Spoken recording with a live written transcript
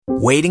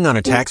Waiting on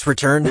a tax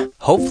return?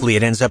 Hopefully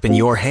it ends up in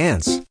your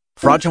hands.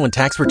 Fraudulent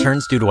tax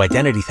returns due to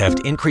identity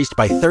theft increased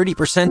by 30%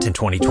 in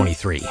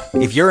 2023.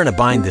 If you're in a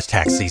bind this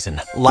tax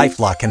season,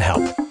 LifeLock can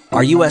help.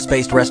 Our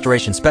U.S.-based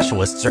restoration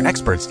specialists are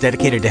experts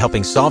dedicated to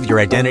helping solve your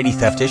identity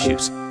theft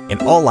issues.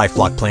 And all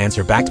LifeLock plans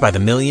are backed by the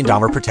 $1 Million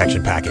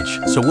Protection Package.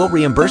 So we'll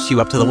reimburse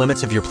you up to the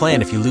limits of your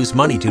plan if you lose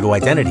money due to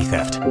identity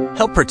theft.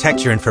 Help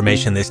protect your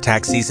information this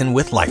tax season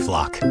with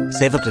LifeLock.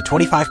 Save up to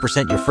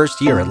 25% your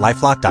first year at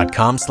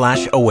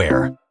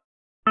LifeLock.com/aware.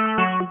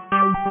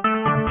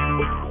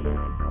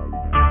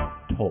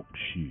 Talk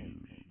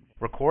shoes.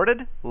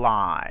 Recorded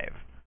live.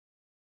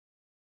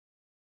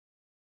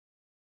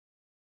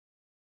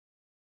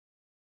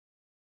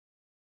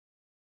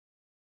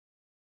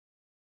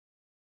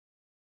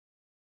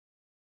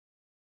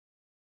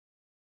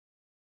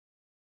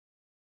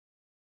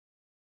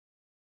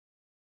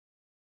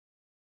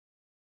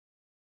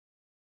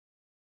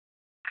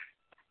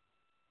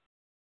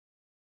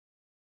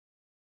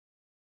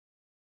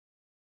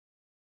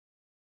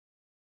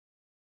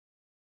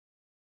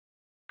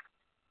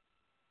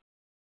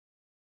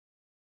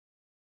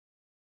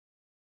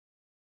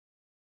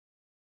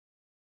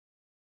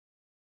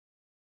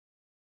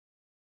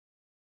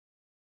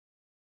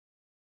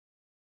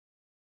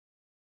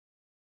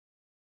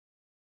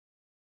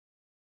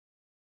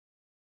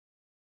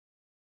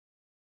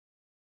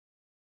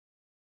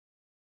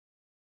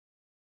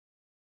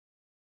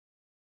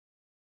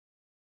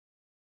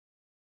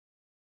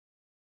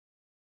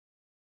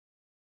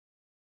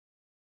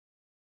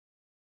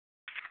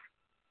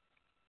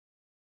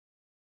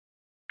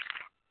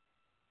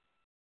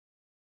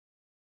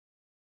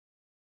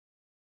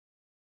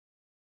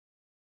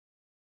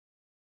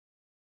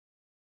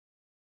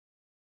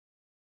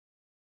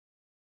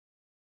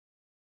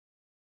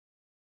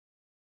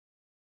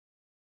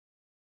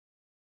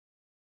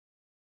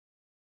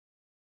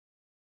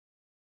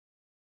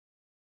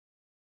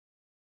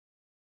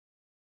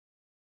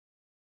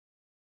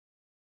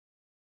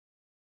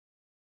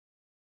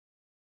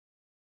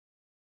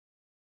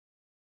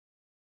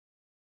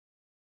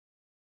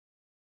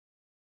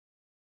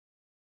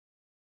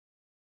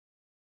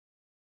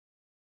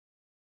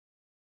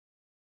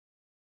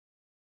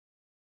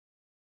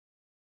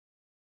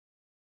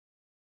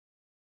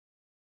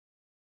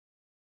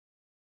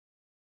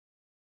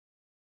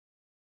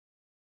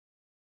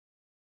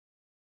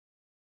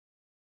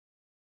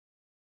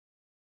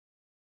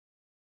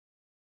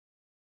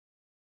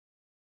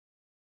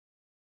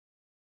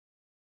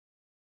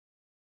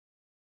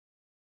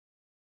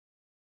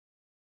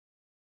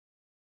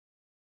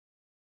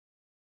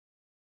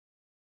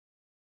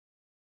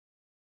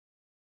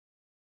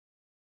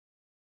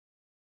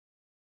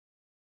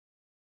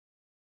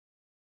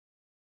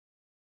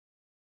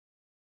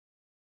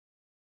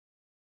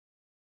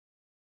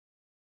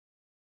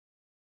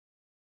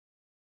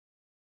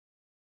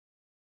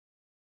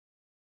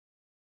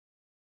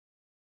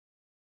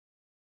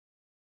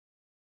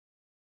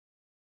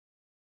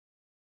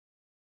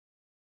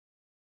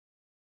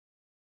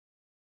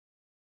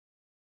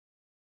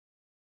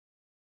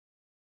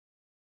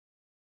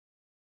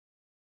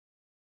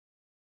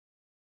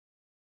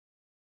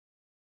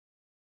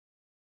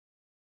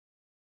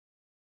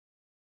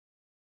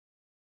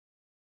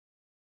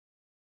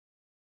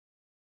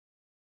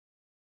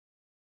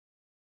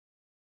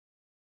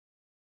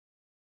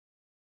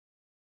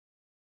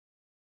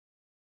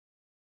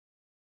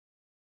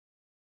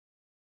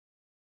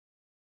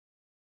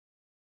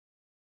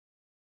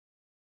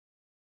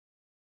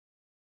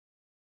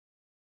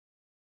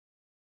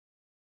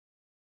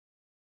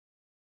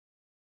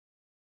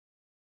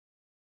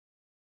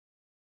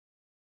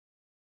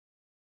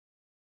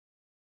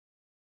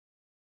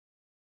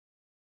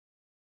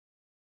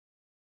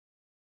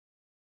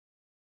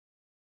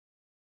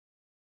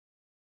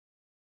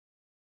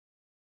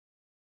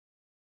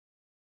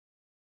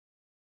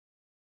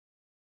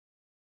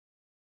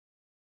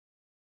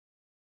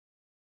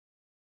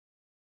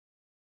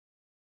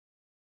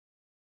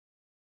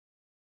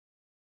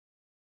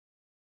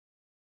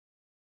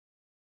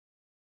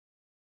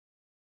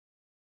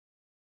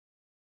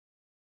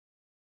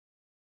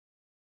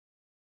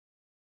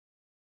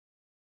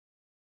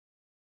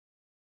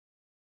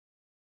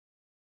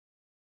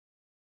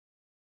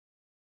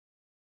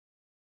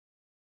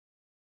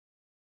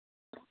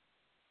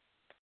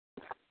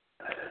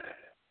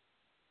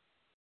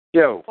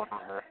 Yo,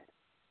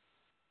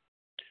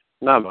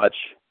 not much.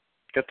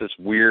 Got this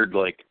weird,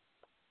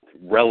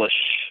 relish,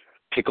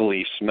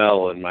 pickly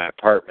smell in my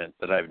apartment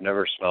that I've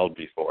never smelled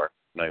before,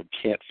 and I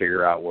can't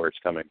figure out where it's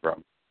coming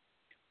from.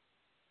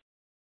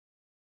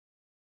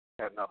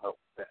 I have no hope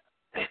with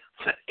that.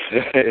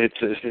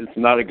 It's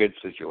not a good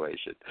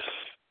situation.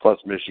 Plus,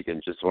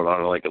 Michigan just went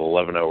on an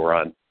 11-0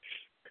 run.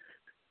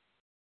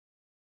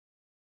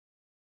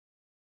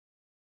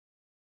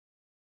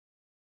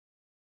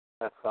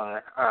 That's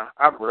fine.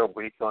 I'm real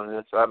weak on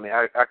this. I mean,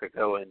 I could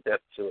go in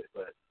depth to it,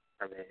 but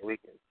I mean, we're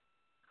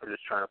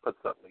just trying to put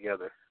something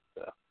together.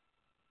 So.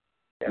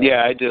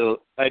 Yeah, I did a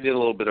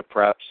little bit of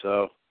prep,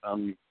 so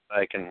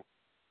I can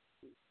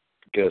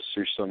get us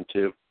through some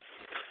too.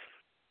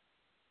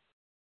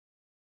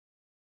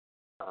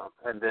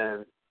 And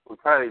then we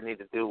probably need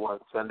to do one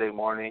Sunday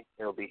morning.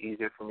 It'll be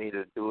easier for me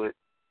to do it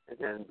and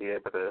then be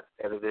able to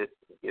edit it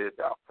and get it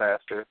out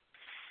faster.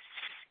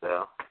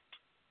 So.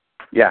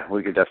 Yeah,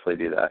 we could definitely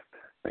do that.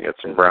 I got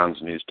some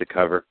Browns news to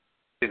cover.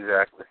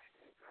 Exactly.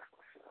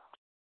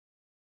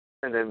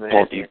 And then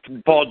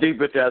Paul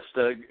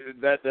DiPodesta,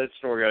 that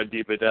story on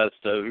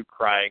DiPodesta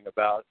crying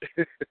about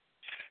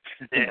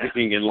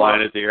being in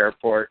line at the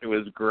airport. It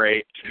was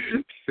great.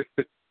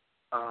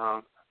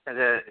 And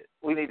then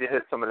we need to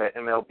hit some of that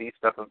MLB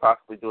stuff and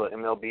possibly do an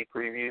MLB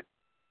preview.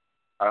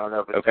 I don't know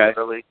if it's too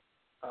early.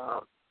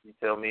 You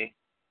tell me.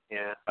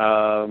 Yeah.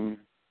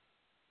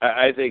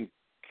 I think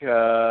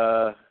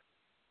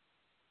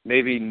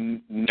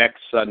maybe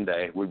next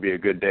Sunday would be a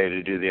good day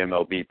to do the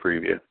MLB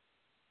preview.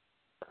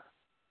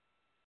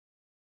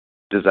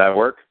 Does that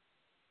work?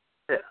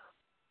 Yeah.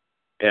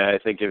 Yeah, I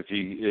think if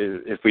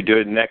we do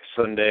it next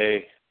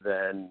Sunday,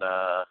 then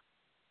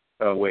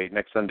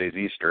next Sunday's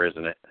Easter,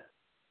 isn't it?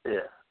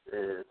 Yeah, it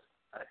is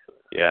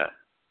actually. Yeah.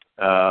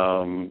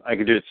 I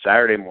could do it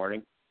Saturday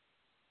morning.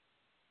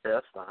 Yeah,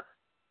 that's fine.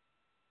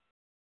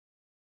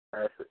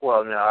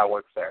 Well, no, I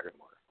work Saturday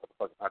morning.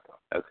 What the fuck am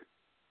I talking?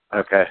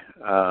 Okay.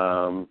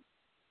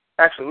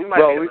 Actually, we might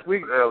be able to do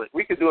it early.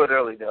 We could do it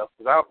early though,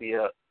 because I'll be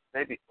up.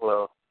 Maybe.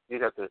 Well,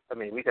 we'd have to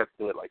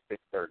do it like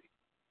 6:30.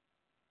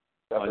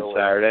 On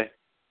Saturday.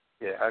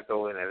 Yeah, I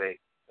go in at 8.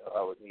 So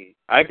I would need.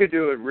 I could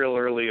do it real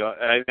early.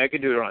 I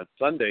could do it on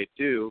Sunday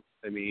too.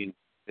 I mean,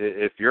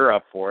 if you're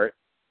up for it,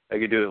 I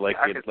could do it like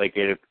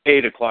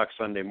 8 o'clock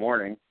Sunday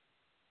morning.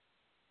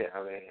 Yeah,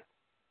 I mean,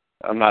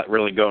 I'm not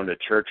really going to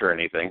church or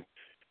anything.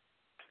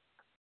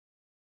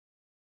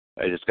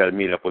 I just got to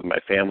meet up with my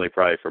family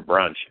probably for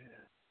brunch.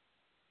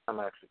 I'm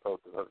actually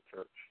supposed to go to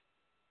church.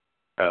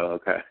 Oh,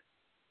 okay.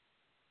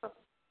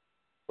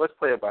 Let's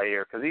play it by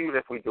ear, because even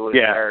if we do it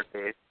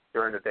Saturday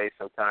during the day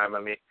sometime, I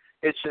mean,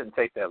 it shouldn't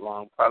take that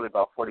long. Probably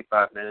about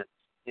 45 minutes.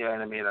 You know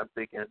what I mean? I'm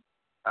thinking,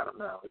 I don't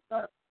know. It's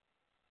not.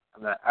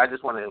 I'm not. I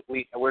just want to.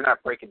 We're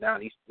not breaking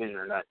down each division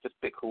or not.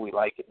 Just pick who we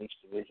like in each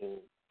division.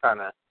 Trying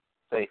to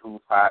say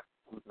who's hot,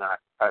 who's not,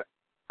 kind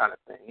of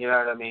thing. You know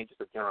what I mean?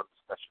 Just a general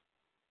discussion.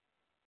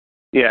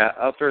 Yeah,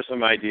 I'll throw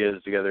some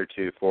ideas together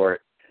too for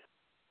it.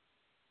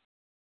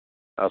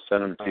 I'll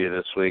send them to you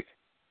this week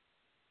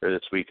or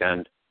this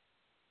weekend.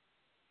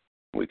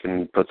 We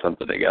can put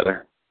something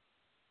together.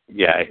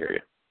 Yeah, I hear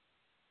you.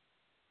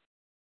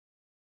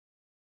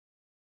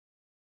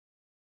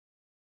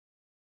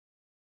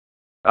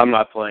 I'm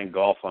not playing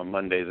golf on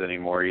Mondays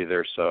anymore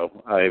either, so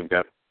I've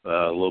got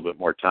a little bit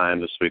more time.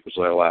 This week was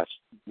our last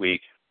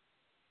week.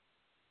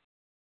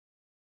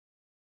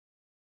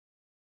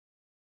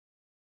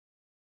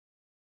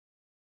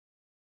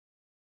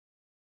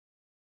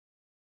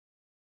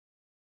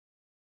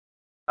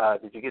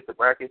 Did you get the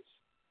brackets?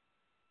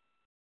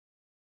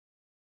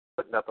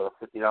 Putting up a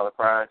 $50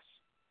 prize.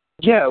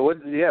 Yeah.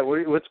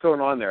 What's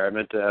going on there? I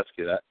meant to ask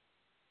you that.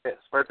 Yeah,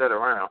 spread that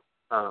around.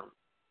 No,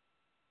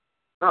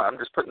 I'm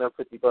just putting up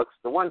 $50.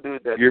 The one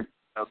dude that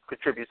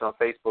contributes on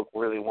Facebook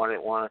really wanted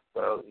one,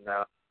 so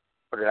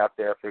put it out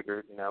there. I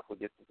figured, if we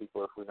get some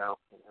people, if we know.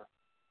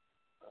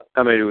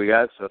 How many do we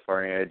got so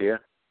far? Any idea?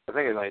 I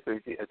think it's like 3.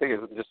 I think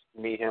it's just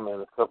me, him,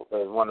 and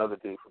one other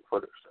dude from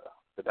Twitter. So,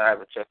 but I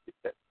haven't checked it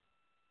yet.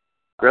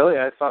 Really?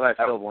 I thought I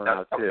filled one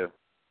out too.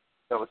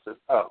 That was just,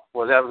 that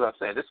was what I'm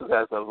saying. This was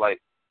as of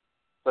like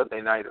Sunday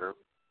night, or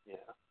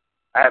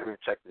I haven't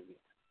checked it yet.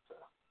 So.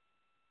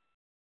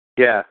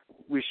 Yeah,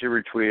 we should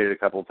retweet it a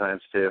couple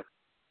times too.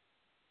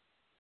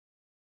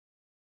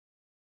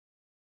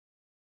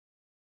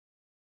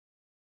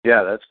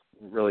 Yeah, that's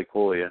really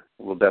cool. Yeah,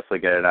 we'll definitely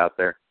get it out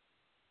there.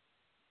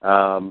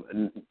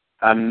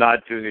 I'm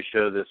not doing a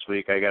show this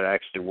week. I got to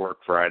actually work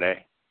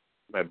Friday.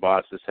 My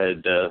boss is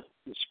headed to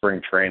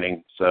spring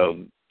training,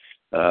 so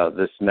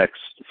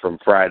from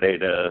Friday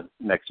to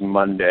next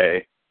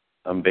Monday,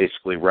 I'm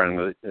basically running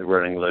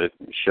the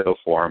show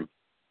for him.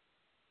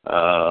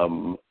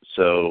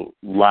 So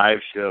live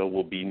show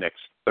will be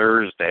next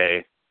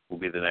Thursday. Will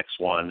be the next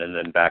one, and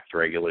then back to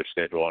regular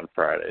schedule on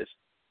Fridays.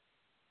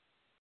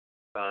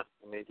 I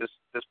mean, just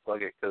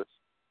plug it because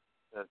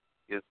that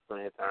gives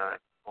plenty of time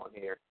on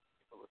here.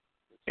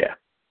 Yeah.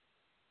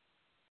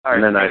 All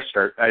and right,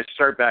 then I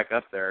start back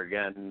up there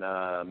again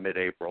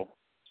mid-April.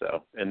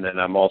 So, and then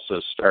I'm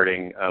also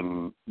starting.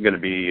 I'm going to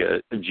be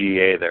a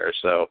GA there,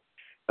 so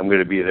I'm going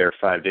to be there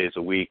 5 days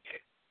a week.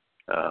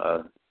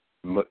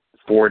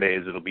 4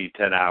 days it'll be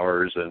 10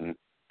 hours, and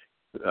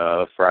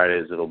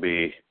Fridays it'll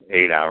be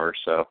 8 hours.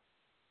 So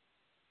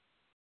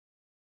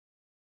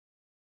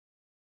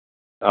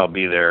I'll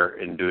be there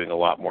and doing a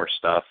lot more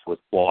stuff with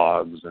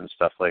blogs and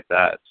stuff like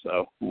that.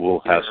 So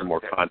we'll have some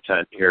more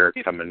content here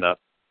coming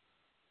up.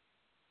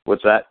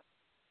 What's that?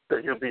 So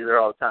you'll be there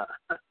all the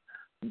time.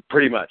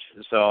 Pretty much.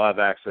 So I'll have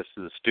access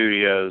to the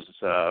studios.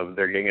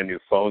 They're getting a new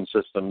phone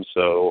system,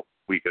 so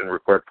we can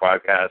record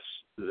podcasts.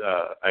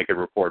 I can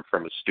record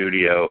from a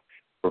studio,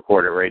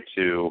 record it right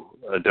to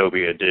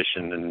Adobe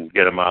Audition, and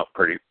get them out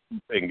quicker.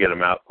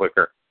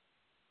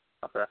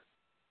 Okay.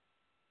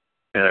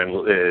 And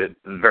at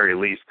the very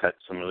least, cut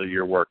some of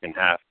your work in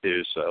half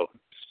too. So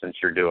since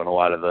you're doing a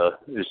lot of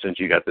since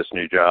you got this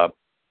new job.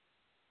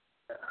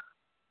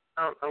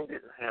 Yeah. I'm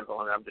getting a handle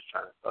on it. I'm just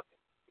trying to fucking.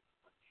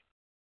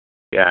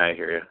 Yeah, I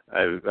hear you.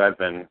 I've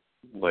been,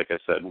 like I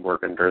said,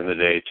 working during the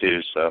day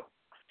too, so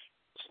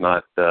it's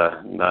not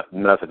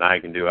nothing I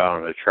can do out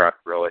on the truck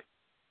really.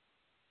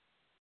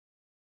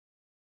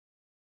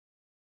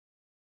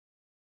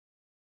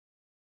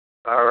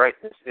 All right.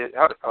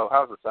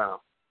 How's it sound?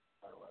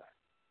 By the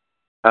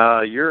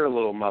way. You're a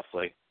little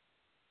muffly.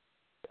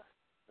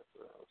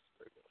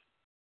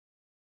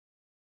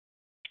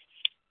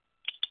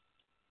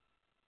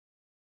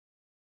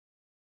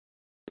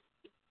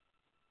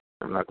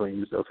 I'm not going to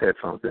use those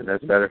headphones then.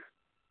 That's better?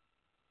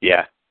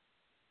 Yeah.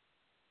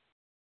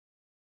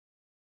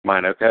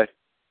 Mine okay?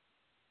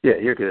 Yeah,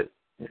 you're good.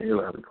 Yeah,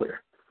 you're loud and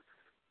clear.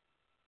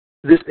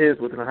 This is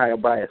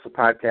withanohiobias, a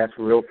podcast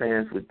for real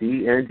fans with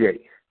D and J.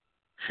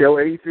 Show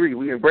 83,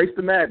 we embrace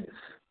the madness.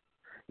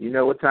 You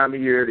know what time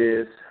of year it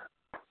is.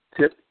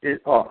 Tip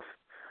it off.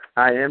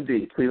 I am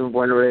D, Cleveland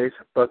born and raised,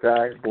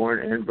 Buckeye, born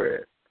and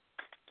bred.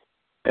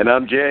 And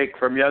I'm Jake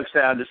from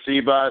Youngstown to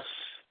Seabus,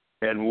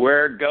 and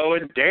we're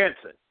going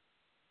dancing.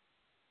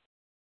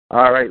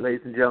 All right,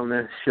 ladies and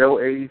gentlemen,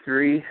 show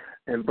 83,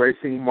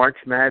 embracing March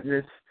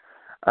Madness.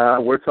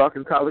 We're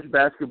talking college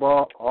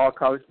basketball, all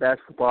college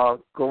basketball,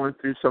 going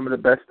through some of the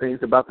best things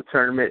about the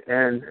tournament,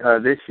 and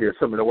this year,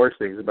 some of the worst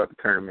things about the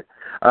tournament.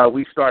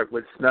 We start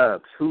with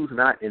snubs. Who's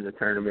not in the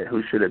tournament?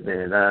 Who should have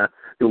been?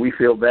 Do we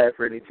feel bad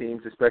for any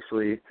teams,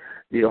 especially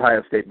the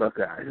Ohio State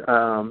Buckeyes?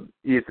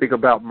 You think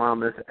about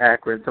Monmouth,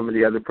 Akron, some of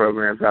the other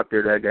programs out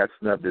there that got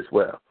snubbed as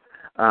well.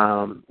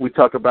 We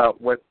talk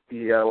about what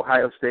the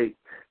Ohio State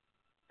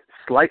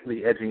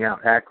slightly edging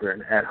out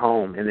Akron at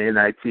home in the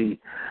NIT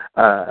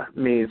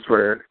means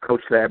for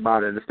Coach Thad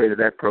Matta and the state of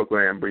that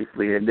program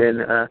briefly. And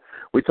then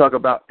we talk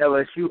about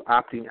LSU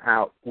opting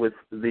out with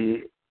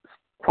the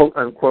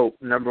quote-unquote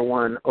number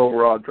one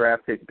overall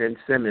draft pick, Ben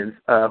Simmons,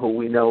 who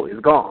we know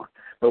is gone.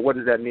 But what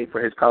does that mean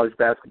for his college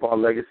basketball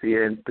legacy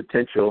and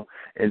potential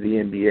in the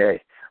NBA?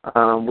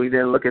 We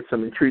then look at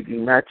some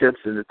intriguing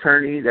matchups in the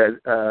tourney,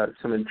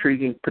 some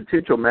intriguing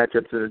potential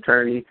matchups in the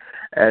tourney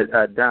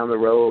down the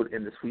road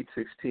in the Sweet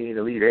 16,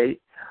 Elite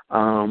 8.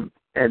 And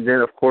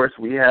then, of course,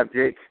 we have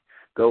Jake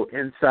go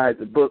inside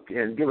the book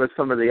and give us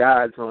some of the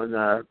odds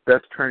on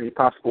best tourney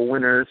possible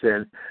winners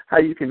and how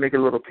you can make a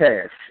little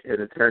cash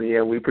in a tourney.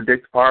 And we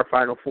predict our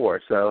Final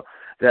Four. So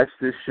that's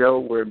this show.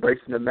 We're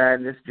embracing the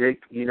madness.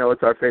 Jake, you know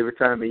it's our favorite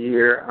time of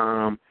year.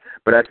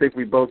 But I think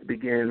we both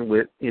begin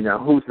with,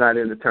 who's not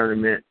in the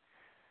tournament.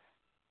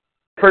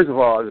 First of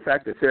all, the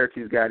fact that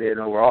Syracuse got in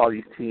over all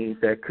these teams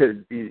that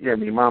could be,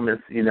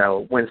 Monmouth,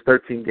 wins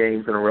 13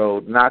 games in a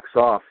row, knocks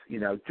off,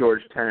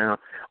 Georgetown,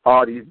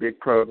 all these big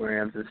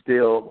programs, and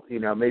still,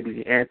 maybe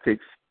the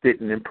antics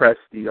didn't impress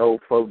the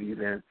old fogies.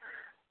 And,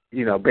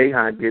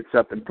 Boeheim gets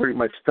up and pretty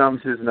much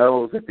thumbs his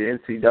nose at the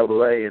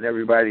NCAA and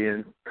everybody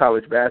in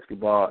college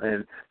basketball,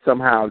 and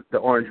somehow the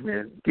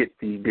Orangemen get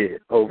the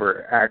bid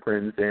over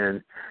Akron's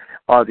and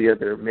all the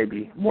other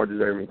maybe more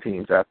deserving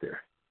teams out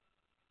there.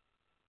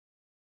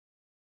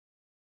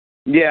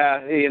 Yeah,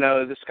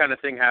 this kind of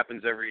thing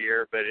happens every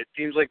year, but it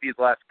seems like these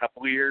last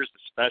couple of years,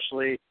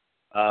 especially,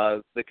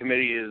 the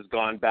committee has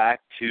gone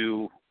back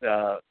to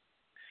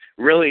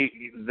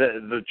really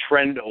the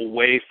trend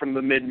away from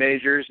the mid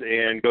majors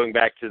and going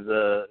back to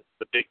the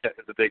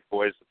big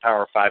boys, the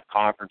Power 5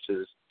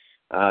 conferences.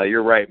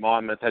 You're right,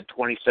 Monmouth had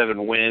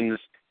 27 wins.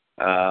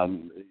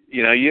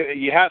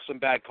 You have some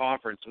bad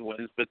conference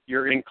wins, but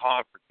you're in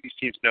conference. These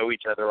teams know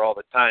each other all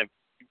the time.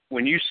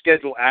 When you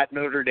schedule at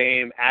Notre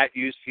Dame, at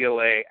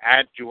UCLA,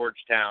 at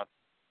Georgetown,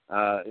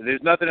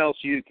 there's nothing else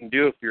you can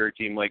do if you're a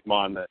team like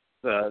Monmouth.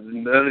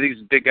 None of these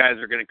big guys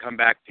are going to come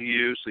back to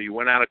you, so you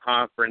went out of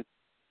conference.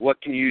 What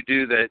can you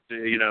do that,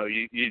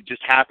 you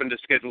just happen to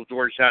schedule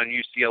Georgetown and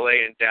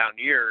UCLA in down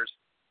years,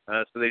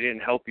 so they didn't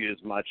help you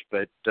as much.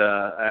 But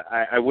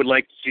I would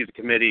like to see the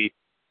committee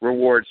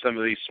reward some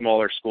of these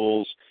smaller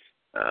schools.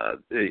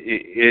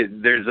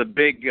 There's a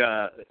big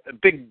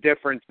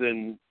difference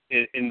in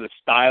the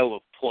style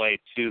of play,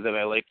 too, that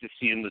I like to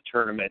see in the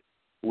tournament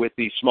with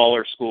these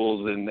smaller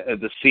schools and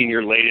the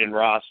senior laden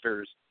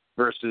rosters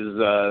versus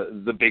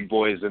the big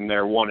boys and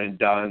their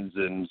one-and-dones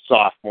and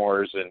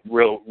sophomores and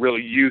real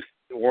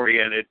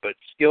youth-oriented but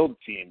skilled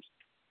teams.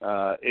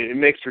 It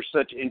makes for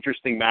such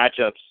interesting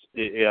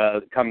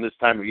matchups come this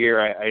time of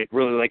year. I'd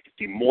really like to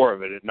see more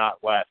of it and not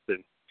less.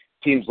 And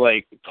teams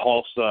like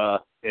Tulsa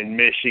and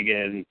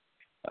Michigan,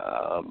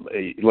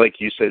 like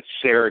you said,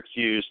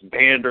 Syracuse,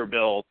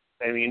 Vanderbilt,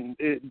 I mean,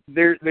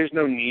 there's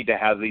no need to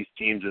have these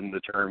teams in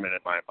the tournament in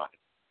my mind.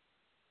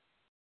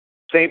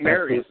 St.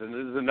 Mary's, and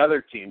this is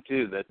another team,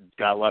 too, that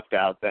got left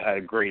out that had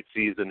a great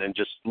season and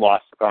just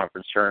lost the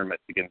conference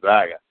tournament to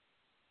Gonzaga.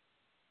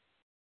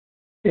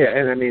 Yeah,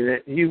 and I mean,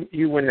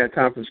 you win that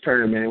conference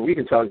tournament, and we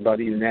can talk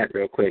about even that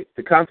real quick.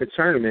 The conference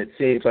tournament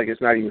seems like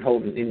it's not even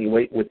holding any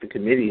weight with the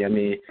committee. I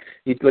mean,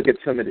 you look at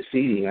some of the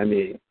seeding. I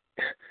mean,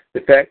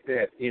 the fact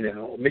that,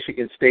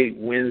 Michigan State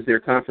wins their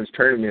conference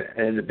tournament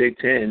in the Big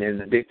Ten, and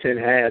the Big Ten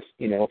has,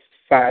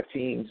 5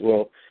 teams,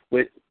 with,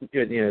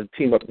 the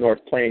team up north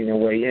playing their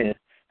way in,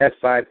 has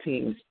 5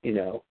 teams,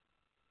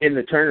 in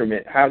the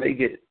tournament. How they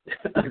get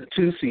the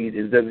 2 seed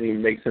doesn't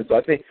even make sense. So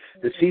I think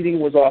the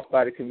seeding was off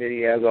by the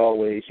committee, as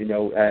always.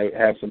 I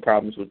have some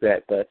problems with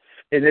that. But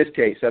in this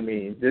case,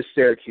 this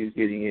Syracuse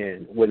getting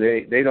in, where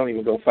they don't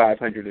even go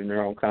 500 in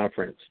their own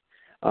conference.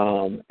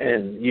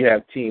 And you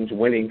have teams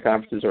winning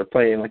conferences or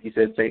playing, like you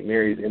said, St.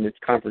 Mary's in the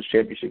conference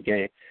championship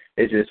game.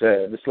 It's just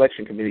the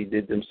selection committee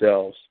did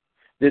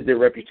their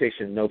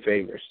reputation no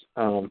favors.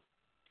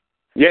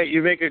 Yeah,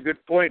 you make a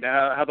good point.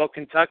 How about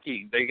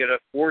Kentucky? They get a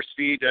 4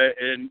 seed,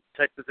 and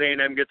Texas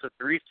A&M gets a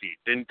 3 seed.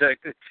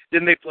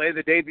 Didn't they play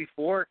the day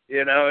before?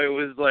 It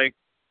was like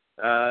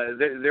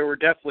there were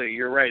definitely.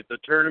 You're right. The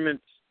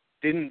tournaments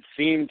didn't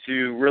seem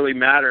to really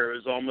matter. It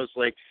was almost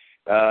like,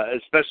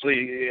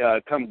 especially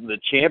come to the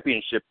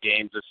championship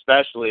games,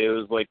 especially it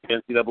was like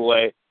the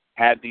NCAA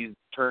had these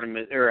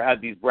had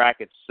these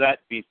brackets set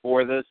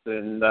before this,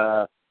 and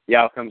the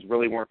outcomes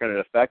really weren't going to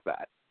affect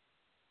that.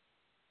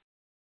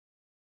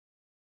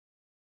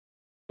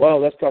 Well,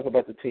 let's talk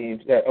about the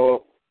teams that.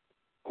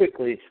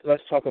 Quickly,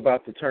 let's talk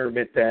about the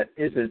tournament that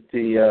isn't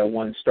the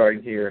one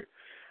starting here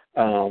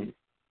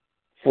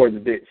for the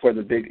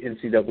big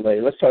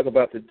NCAA. Let's talk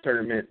about the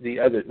tournament.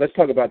 Let's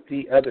talk about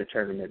the other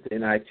tournament, the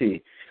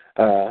NIT.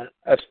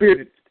 A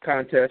spirited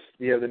contest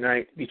the other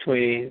night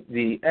between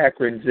the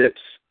Akron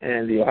Zips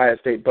and the Ohio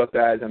State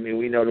Buckeyes.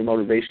 We know the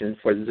motivation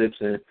for the Zips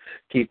and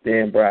Keith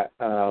Danbrat.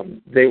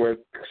 They were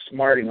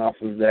smarting off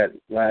of that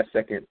last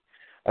second,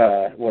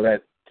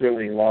 that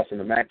thrilling loss in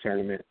the MAC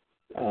tournament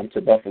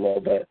to Buffalo.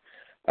 But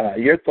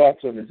your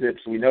thoughts on the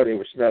Zips? We know they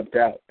were snubbed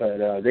out,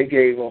 but they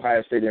gave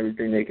Ohio State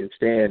everything they could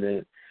stand.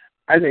 And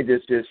I think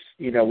this just,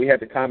 we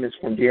had the comments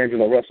from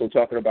D'Angelo Russell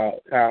talking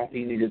about how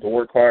he needed to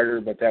work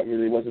harder, but that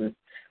really wasn't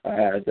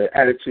the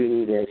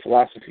attitude or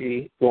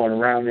philosophy going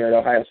around there at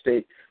Ohio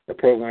State. The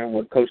program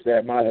with Coach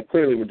Admira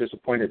clearly were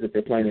disappointed that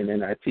they're playing in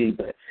NIT,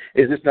 but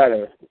is this not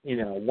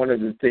one of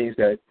the things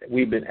that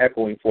we've been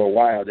echoing for a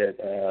while,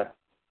 that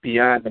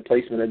beyond the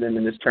placement of them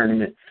in this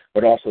tournament,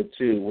 but also,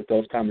 too, with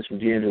those comments from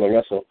D'Angelo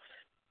Russell,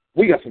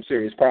 we got some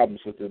serious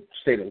problems with the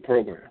state of the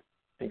program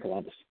in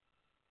Columbus?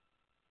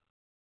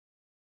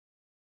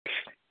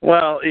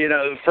 Well,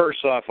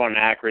 first off on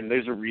Akron,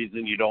 there's a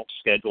reason you don't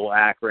schedule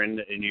Akron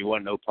and you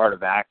want no part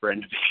of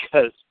Akron,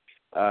 because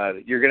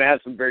you're going to have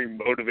some very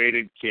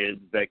motivated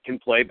kids that can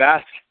play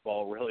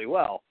basketball really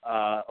well.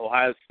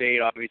 Ohio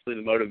State, obviously,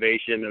 the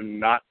motivation of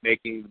not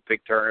making the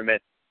big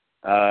tournament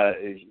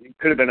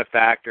could have been a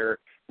factor.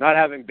 Not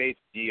having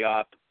Bates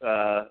Diop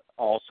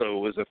also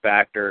was a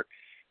factor.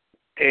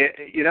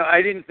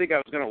 I didn't think I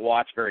was going to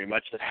watch very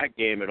much of that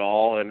game at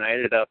all, and I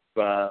ended up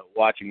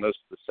watching most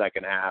of the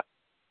second half.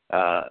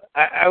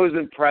 I was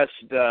impressed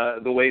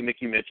the way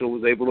Mickey Mitchell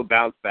was able to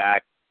bounce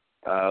back.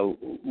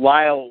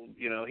 Lyle,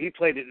 he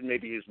played it in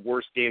maybe his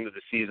worst game of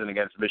the season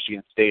against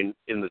Michigan State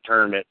in the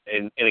tournament,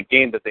 in a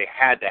game that they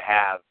had to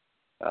have.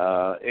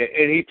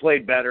 And he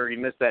played better. He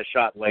missed that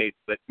shot late,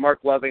 but Mark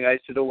Loving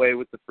iced it away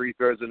with the free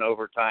throws in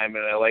overtime,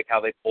 and I like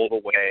how they pulled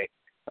away.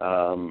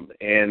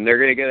 And they're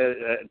going to get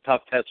a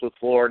tough test with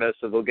Florida,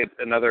 so they'll get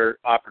another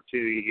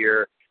opportunity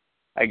here.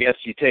 I guess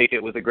you take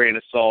it with a grain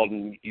of salt,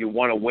 and you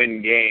want to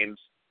win games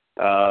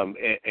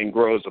and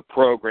grow as a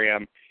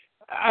program.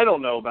 I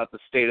don't know about the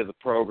state of the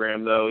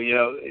program, though.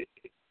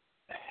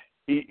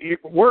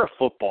 We're a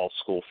football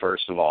school,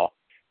 first of all.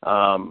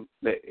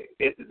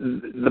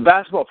 The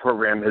basketball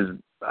program has,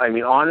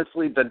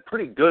 honestly, been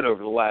pretty good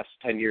over the last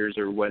 10 years,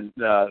 or when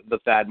the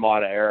Thad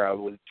Matta era,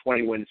 with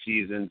 20-win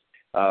seasons,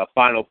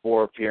 Final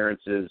Four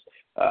appearances,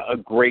 a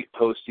great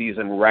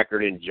postseason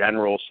record in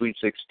general, Sweet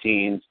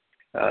 16s,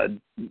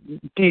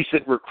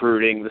 decent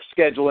recruiting. The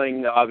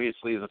scheduling,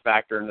 obviously, is a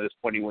factor in those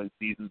 20-win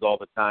seasons all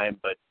the time,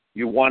 but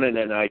you won an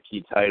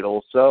NIT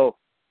title. So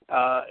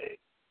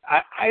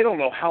I don't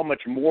know how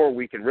much more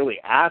we can really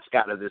ask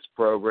out of this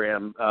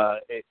program.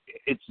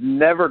 It's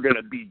never going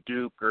to be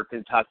Duke or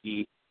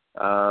Kentucky,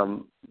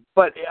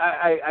 but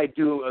I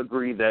do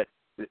agree that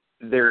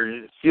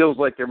there feels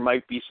like there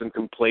might be some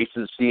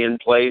complacency in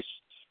place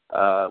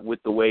with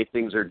the way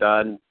things are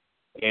done,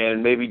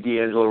 and maybe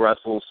D'Angelo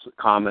Russell's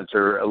comments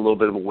are a little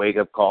bit of a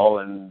wake-up call,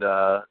 and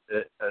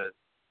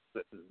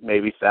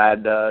maybe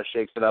Thad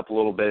shakes it up a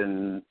little bit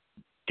and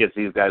gets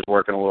these guys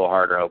working a little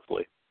harder,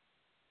 hopefully.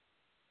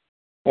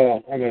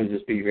 Well, I'm going to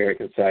just be very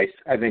concise.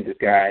 I think this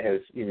guy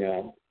has,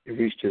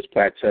 reached his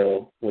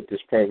plateau with this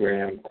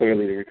program.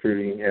 Clearly the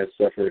recruiting has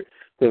suffered.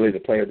 Clearly the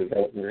player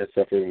development has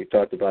suffered. We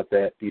talked about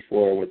that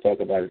before. We'll talk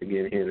about it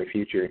again here in the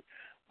future.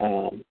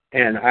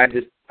 And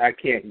I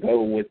can't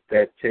go with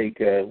that take,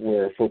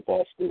 we're a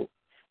football school.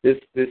 This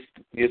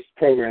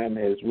program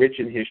is rich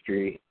in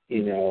history,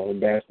 in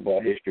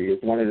basketball history.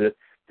 It's one of the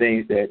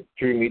things that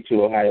drew me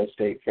to Ohio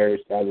State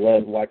first. I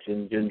love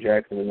watching Jim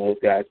Jackson and those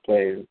guys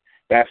play. And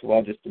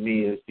basketball, just to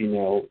me, is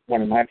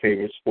one of my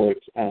favorite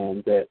sports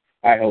that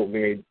I hold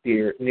very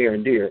near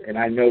and dear. And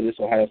I know this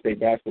Ohio State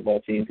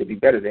basketball team could be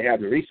better. They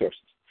have the resources.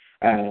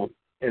 And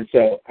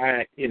so,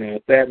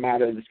 Thad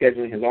Matta, the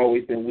scheduling has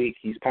always been weak.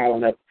 He's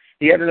piling up.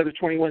 He had another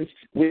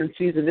 21-win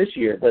season this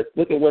year, but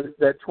look at what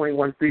that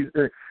 21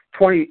 season,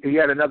 he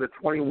had another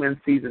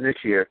 20-win season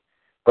this year.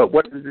 But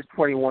what does this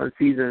 20-plus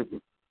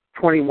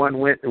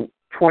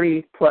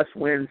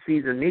win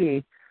season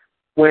mean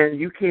when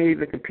you can't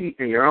even compete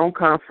in your own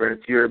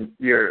conference? You're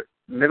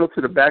middle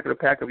to the back of the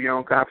pack of your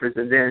own conference,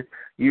 and then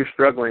you're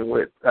struggling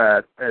with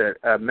a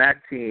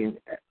MAC team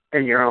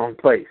in your own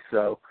place.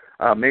 So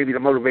maybe the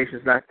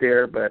motivation's not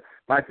there, but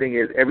my thing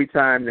is every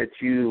time that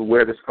you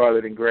wear the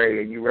scarlet and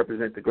gray and you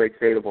represent the great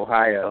state of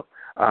Ohio,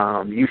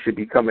 you should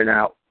be coming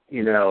out,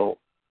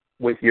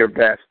 with your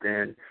best,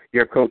 and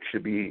your coach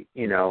should be,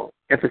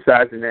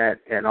 emphasizing that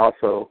and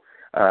also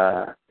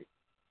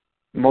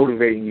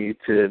motivating you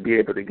to be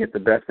able to get the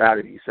best out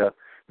of you. So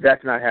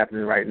that's not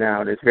happening right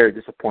now, and it's very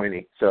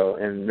disappointing. So,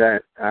 and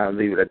that I'll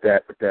leave it at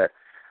that. But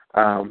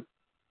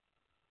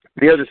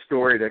the other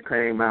story that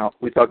came out,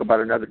 we talk about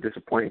another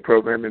disappointing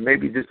program, and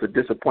maybe just a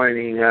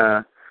disappointing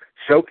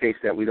showcase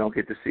that we don't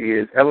get to see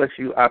is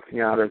LSU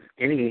opting out of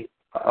any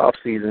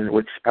offseason,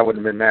 which I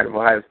wouldn't have been mad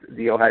if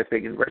the Ohio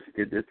State University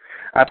did this,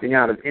 opting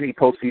out of any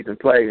postseason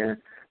play. And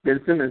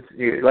Ben Simmons,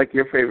 like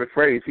your favorite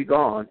phrase, he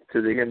gone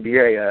to the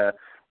NBA.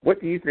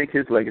 What do you think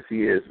his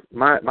legacy is?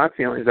 My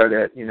feelings are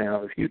that,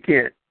 if you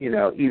can't,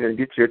 even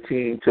get your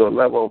team to a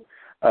level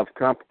of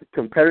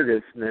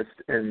competitiveness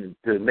and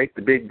to make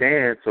the big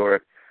dance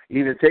or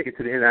even take it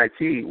to the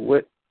NIT,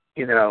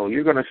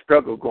 you're going to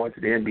struggle going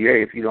to the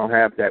NBA if you don't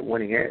have that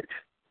winning edge.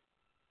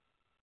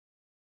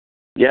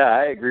 Yeah,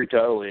 I agree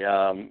totally.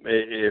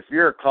 If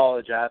you're a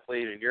college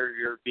athlete and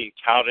you're being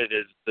touted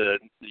as the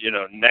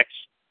next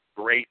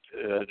great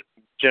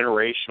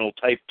generational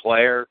type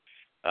player,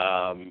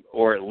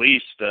 or at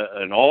least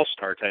an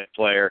all-star type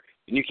player,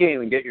 and you can't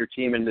even get your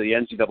team into the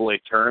NCAA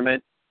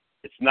tournament,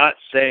 it's not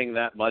saying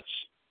that much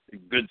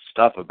good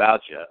stuff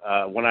about you.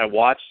 When I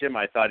watched him,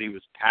 I thought he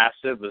was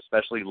passive,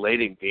 especially late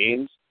in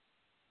games.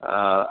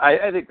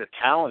 I think the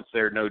talent's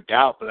there, no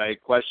doubt, but I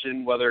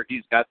question whether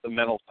he's got the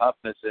mental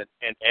toughness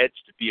and edge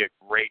to be a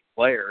great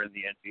player in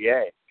the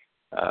NBA.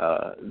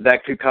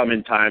 That could come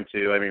in time,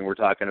 too. I mean, we're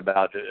talking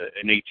about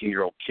an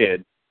 18-year-old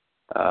kid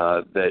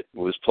that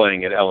was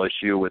playing at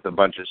LSU with a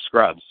bunch of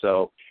scrubs.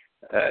 So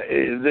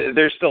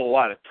there's still a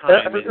lot of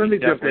time. Let me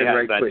jump in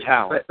right quick.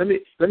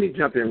 Let me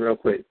jump in real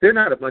quick. They're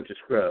not a bunch of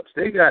scrubs.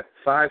 They got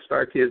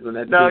 5-star kids on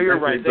that team. No, you're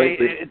right.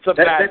 It's a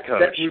bad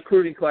coach. That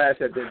recruiting class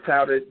had been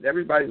touted.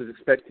 Everybody was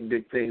expecting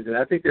big things, and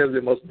I think they were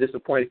the most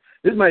disappointing.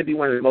 This might be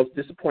one of the most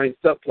disappointing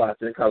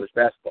subplots in college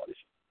basketball this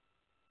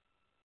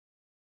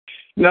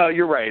year. No,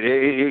 you're right.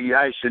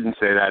 I shouldn't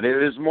say that. It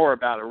was more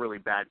about a really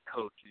bad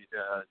coach,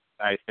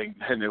 I think,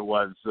 than it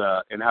was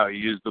in how he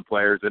used the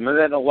players, and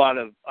then a lot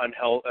of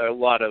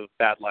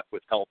bad luck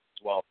with health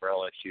as well for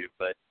LSU.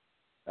 But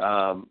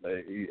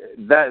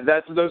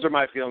those are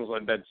my feelings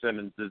on Ben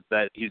Simmons, is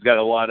that he's got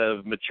a lot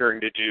of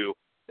maturing to do,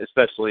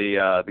 especially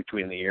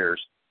between the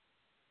years.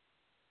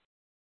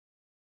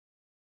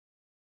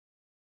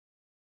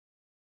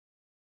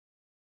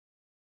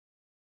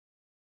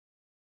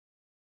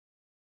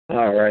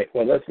 All right.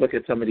 Well, let's look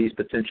at some of these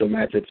potential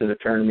matchups in the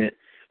tournament.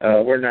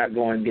 We're not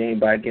going game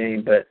by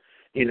game, but,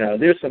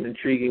 there's some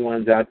intriguing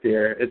ones out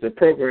there. It's a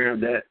program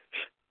that,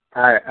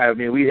 I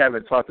mean, we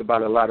haven't talked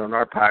about a lot on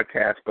our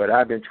podcast, but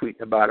I've been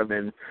tweeting about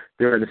them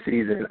during the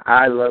season.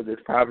 I love this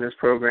Providence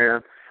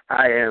program.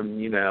 I am,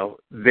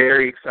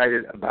 very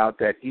excited about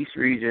that East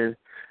region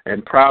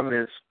and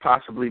Providence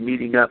possibly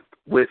meeting up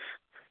with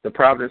the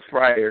Providence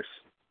Friars,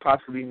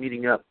 possibly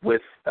meeting up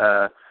with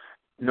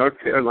North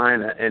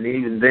Carolina, and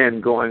even then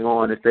going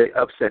on if they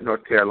upset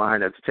North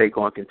Carolina to take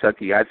on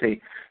Kentucky. I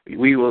think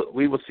we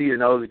will see in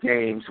those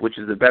games, which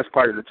is the best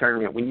part of the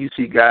tournament, when you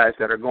see guys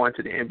that are going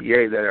to the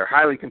NBA that are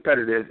highly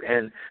competitive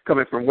and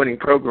coming from winning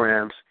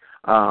programs.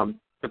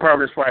 The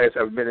Providence Friars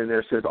have been in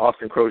there since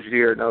Austin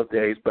Crozier in those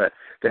days, but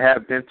to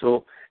have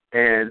Bentel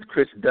and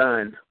Chris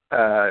Dunn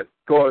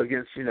go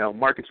against,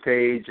 Marcus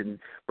Page and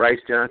Bryce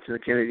Johnson,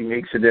 Kennedy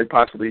Meeks, and then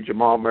possibly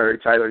Jamal Murray,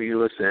 Tyler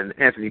Ulis, and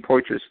Anthony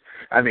Poitras.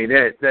 I mean,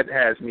 that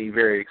has me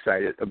very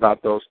excited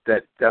about those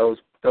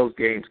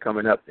games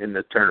coming up in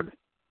the tournament.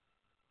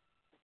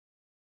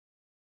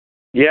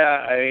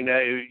 Yeah, I mean,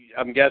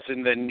 I'm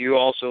guessing then you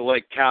also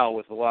like Cal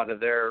with a lot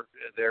of their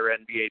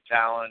NBA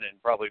talent,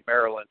 and probably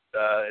Maryland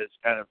is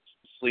kind of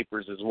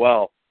sleepers as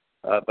well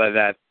by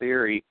that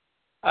theory.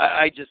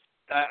 I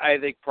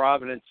think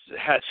Providence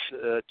has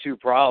two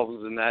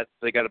problems, and that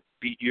they got to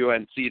beat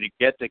UNC to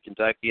get to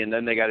Kentucky, and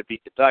then they got to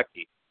beat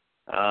Kentucky.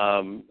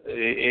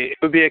 It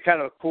would be a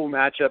kind of a cool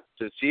matchup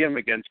to see them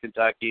against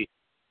Kentucky,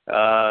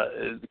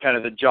 kind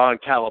of the John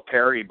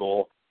Calipari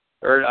Bowl,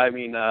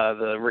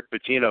 the Rick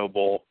Pitino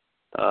Bowl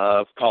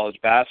of college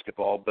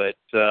basketball. But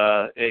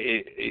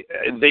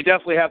they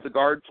definitely have the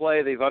guard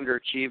play. They've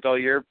underachieved all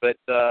year, but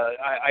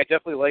I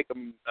definitely like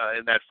them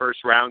in that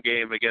first round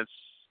game against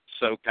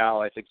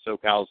SoCal. I think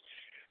SoCal's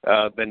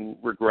been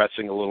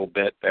regressing a little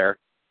bit there.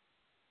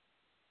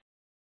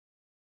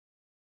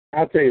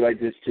 I'll tell you like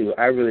this, too.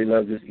 I really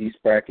love this East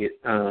bracket.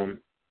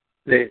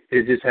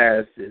 It just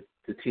has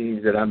the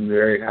teams that I'm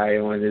very high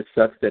on. It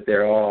sucks that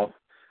they're all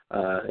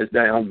it's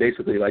now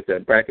basically like the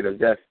bracket of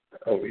death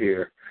over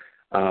here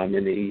in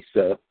the East.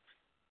 So.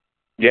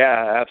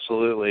 Yeah,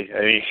 absolutely.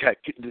 I mean, you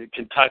got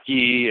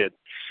Kentucky and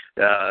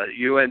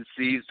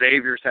UNC.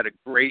 Xavier's had a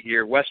great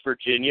year. West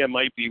Virginia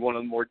might be one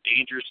of the more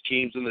dangerous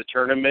teams in the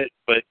tournament,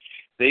 but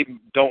they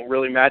don't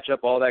really match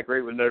up all that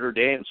great with Notre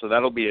Dame, so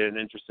that'll be an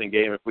interesting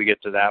game if we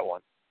get to that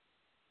one.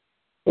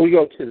 We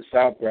go to the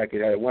South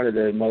bracket. One of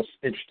the most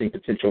interesting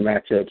potential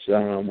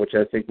matchups, which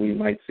I think we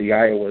might see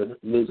Iowa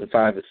losing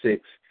 5 or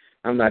 6.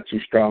 I'm not too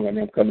strong on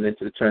them coming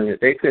into the tournament.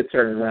 They could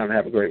turn it around and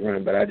have a great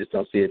run, but I just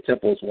don't see it.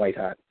 Temple's white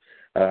hot.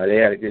 They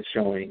had a good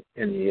showing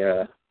in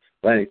the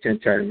Atlantic 10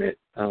 tournament,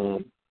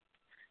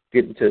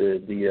 getting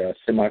to the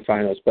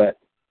semifinals. But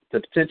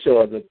the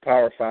potential of the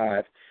Power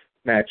 5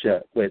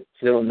 matchup with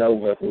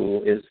Villanova,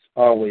 who is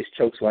always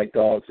chokes like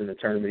dogs in the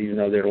tournament, even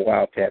though they're the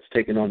Wildcats,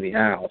 taking on the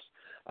Owls.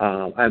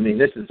 I mean,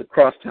 this is a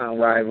crosstown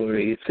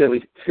rivalry.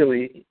 It's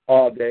Philly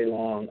all day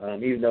long,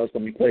 even though it's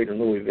going to be played in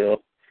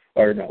Louisville,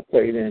 or no,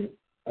 played in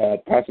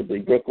possibly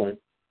Brooklyn.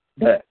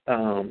 But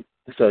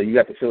so you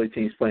got the Philly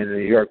teams playing in New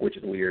York, which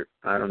is weird.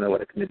 I don't know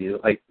what a committee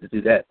would like to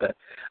do that, but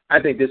I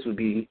think this would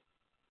be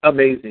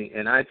amazing,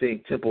 and I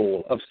think Temple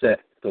will upset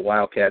the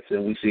Wildcats,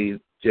 and we see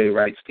Jay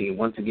Wright's team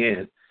once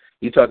again.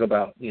 You talk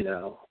about,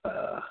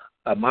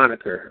 a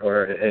moniker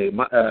or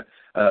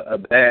a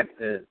bad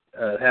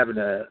having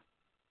a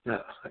no,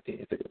 I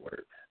can't think of the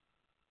word.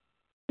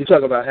 You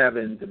talk about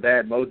having the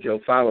bad mojo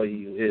follow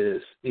you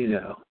is,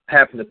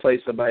 having to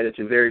play somebody that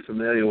you're very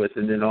familiar with,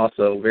 and then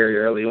also very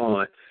early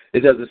on,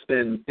 it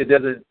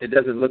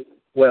doesn't look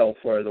well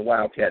for the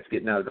Wildcats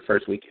getting out of the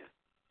first weekend.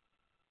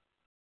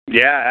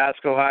 Yeah,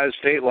 ask Ohio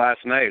State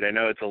last night. I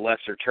know it's a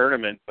lesser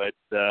tournament, but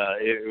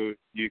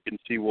you can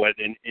see what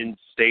an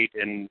in-state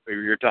and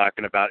you're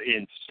talking about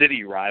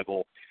in-city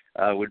rival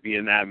would be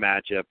in that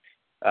matchup.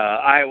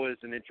 Iowa's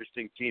an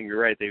interesting team. You're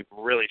right. They've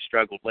really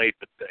struggled late,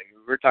 but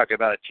we're talking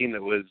about a team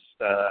that was,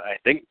 I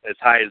think, as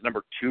high as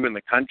number 2 in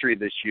the country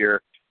this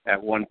year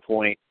at one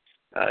point.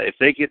 If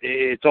they get,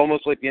 it's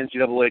almost like the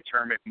NCAA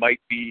tournament might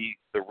be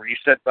the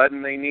reset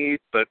button they need,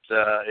 but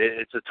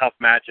it's a tough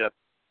matchup,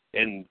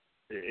 and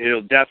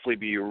it'll definitely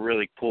be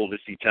really cool to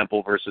see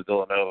Temple versus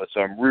Villanova. So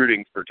I'm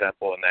rooting for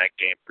Temple in that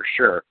game for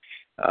sure.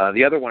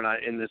 The other one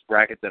in this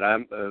bracket that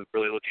I'm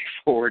really looking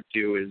forward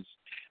to is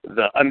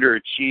the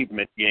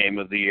underachievement game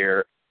of the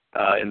year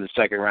in the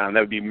second round. That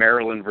would be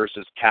Maryland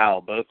versus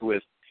Cal, both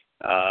with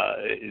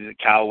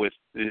Cal with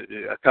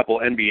a couple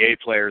NBA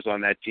players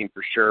on that team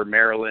for sure.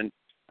 Maryland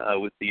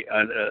with the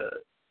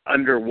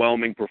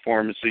underwhelming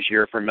performance this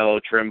year from Melo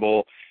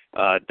Trimble.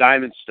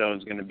 Diamond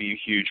Stone's going to be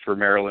huge for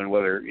Maryland,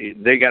 whether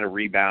they got to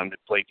rebound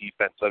and play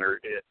defense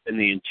in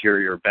the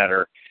interior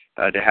better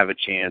to have a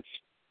chance.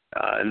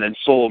 And then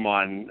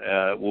Solomon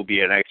will be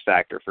an X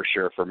factor for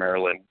sure for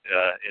Maryland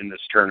in this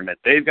tournament.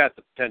 They've got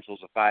the potential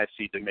as a 5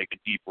 seed to make a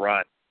deep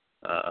run.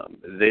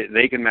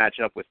 They can match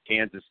up with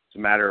Kansas. It's a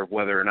matter of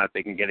whether or not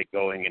they can get it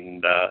going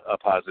in a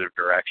positive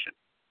direction.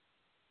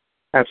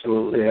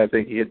 Absolutely. I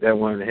think you hit that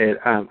one in the head.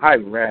 I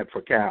rab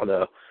for Cal,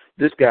 though.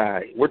 This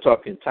guy, we're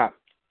talking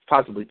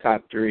possibly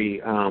top 3.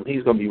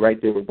 He's going to be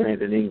right there with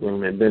Brandon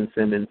Ingram and Ben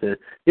Simmons. And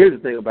here's the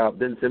thing about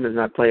Ben Simmons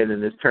not playing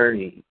in this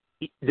tourney.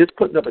 Just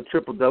putting up a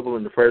triple-double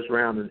in the first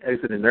round and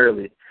exiting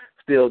early,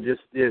 still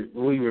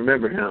we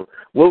remember him.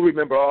 We'll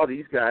remember all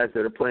these guys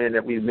that are playing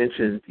that we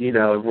mentioned.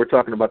 If we're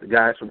talking about the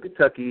guys from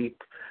Kentucky,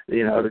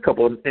 the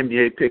couple of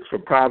NBA picks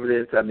from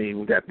Providence. I mean,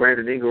 we got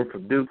Brandon Ingram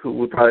from Duke, who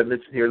we'll probably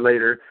mention here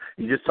later.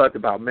 You just talked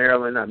about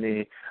Maryland. I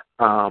mean,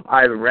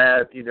 Ivan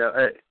Rabb,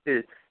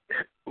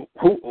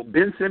 who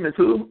Ben Simmons,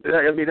 who?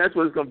 I mean, that's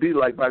what it's going to be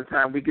like by the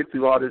time we get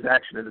through all this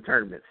action in the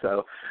tournament.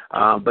 So,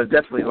 but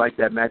definitely like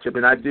that matchup,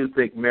 and I do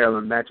think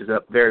Maryland matches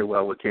up very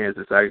well with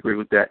Kansas. I agree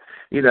with that.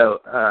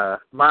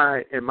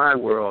 In my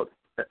world,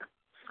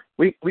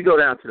 we go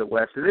down to the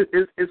West, and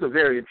it's a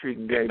very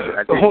intriguing game. But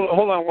I think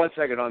hold on 1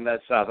 second on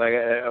that, South.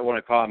 I want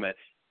to comment.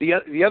 The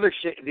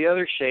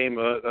other shame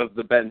of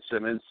the Ben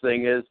Simmons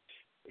thing is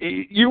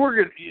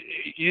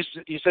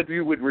you said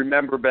you would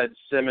remember Ben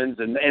Simmons,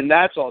 and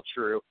that's all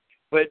true.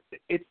 But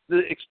it's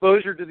the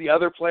exposure to the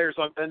other players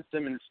on Ben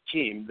Simmons'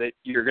 team that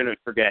you're going to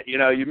forget.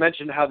 You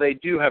mentioned how they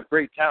do have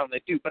great talent.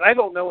 They do, but I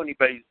don't know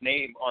anybody's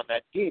name on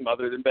that team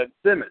other than Ben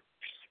Simmons.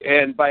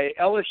 And by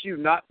LSU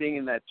not being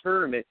in that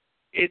tournament,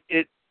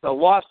 it's a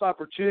lost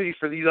opportunity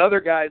for these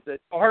other guys that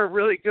are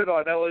really good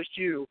on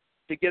LSU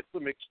to get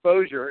some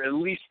exposure, at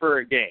least for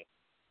a game.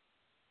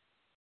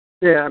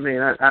 Yeah, I mean,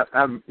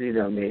 I'm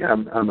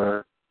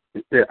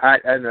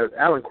I know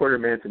Alan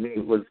Quarterman to me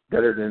was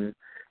better than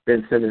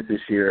Ben Simmons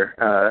this year,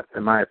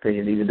 in my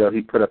opinion, even though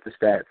he put up the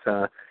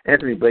stats.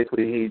 Anthony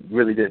Blakely, he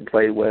really didn't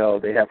play well.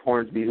 They have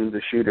Hornsby, who's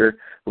a shooter,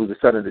 who's the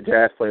son of the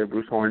Jazz player,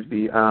 Bruce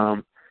Hornsby.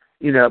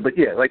 But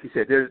yeah, like you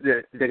said,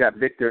 they got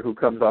Victor who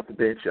comes off the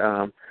bench.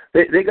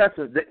 They got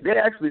some. They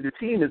actually, the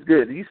team is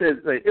good. You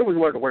said it was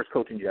one of the worst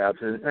coaching jobs,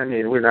 and I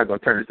mean, we're not going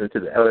to turn this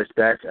into the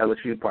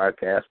LSU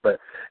podcast, but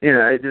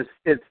it's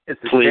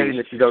a shame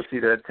that you don't see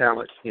that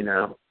talent, in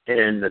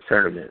the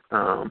tournament.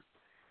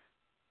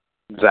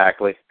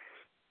 Exactly.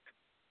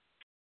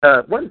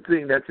 One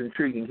thing that's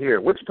intriguing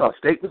here, Wichita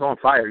State was on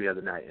fire the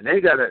other night, and they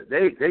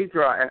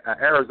draw an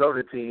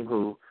Arizona team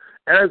who.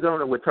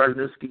 Arizona with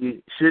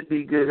Tarnowski should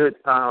be good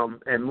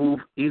and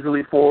move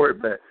easily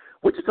forward, but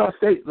Wichita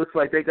State looks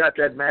like they got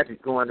that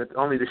magic going that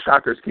only the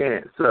Shockers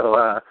can.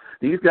 So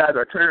these guys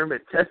are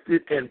tournament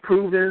tested and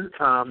proven.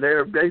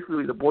 They're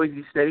basically the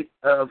Boise State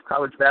of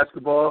college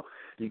basketball.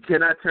 You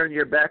cannot turn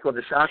your back on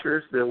the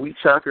Shockers, the weak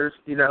Shockers,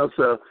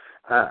 so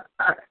I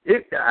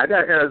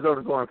got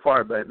Arizona going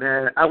far, but,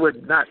 man, I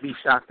would not be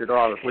shocked at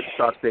all if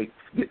Wichita State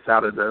gets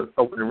out of the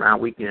opening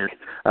round weekend,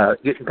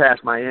 getting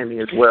past Miami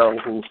as well,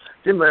 who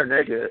Jim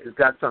Larinaga has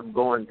got something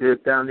going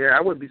good down there. I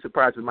wouldn't be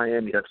surprised if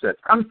Miami upsets.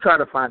 I'm trying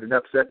to find an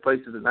upset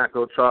places and not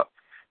go chalk.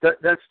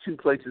 That's two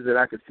places that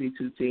I could see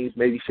two teams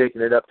maybe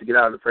shaking it up to get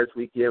out of the first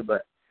weekend,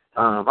 but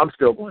I'm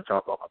still going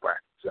chalk on my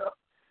bracket. So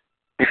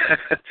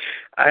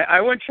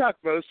I went chalk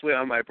mostly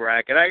on my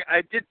bracket.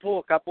 I did pull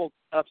a couple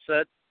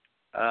upsets.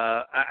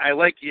 I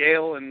like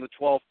Yale in the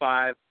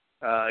 12-5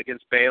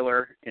 against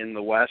Baylor in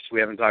the West. We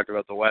haven't talked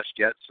about the West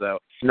yet, so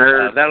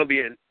that'll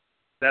be an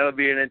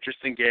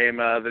interesting game.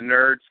 The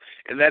Nerds,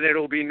 and then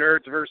it'll be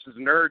Nerds versus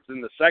Nerds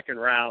in the second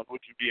round,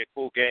 which would be a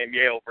cool game.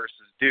 Yale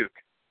versus Duke.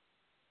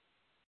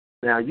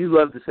 Now, you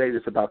love to say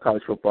this about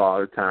college football all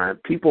the time.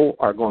 People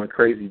are going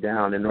crazy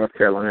down in North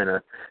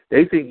Carolina.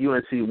 They think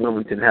UNC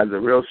Wilmington has a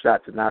real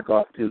shot to knock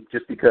off Duke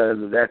just because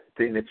of that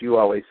thing that you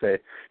always say.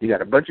 You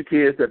got a bunch of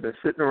kids that have been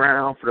sitting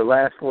around for the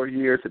last 4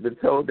 years, have been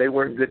told they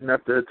weren't good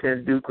enough to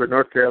attend Duke or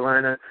North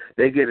Carolina.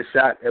 They get a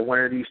shot at one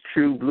of these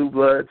true blue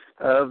bloods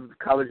of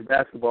college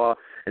basketball,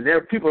 and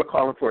people are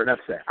calling for an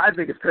upset. I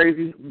think it's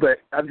crazy, but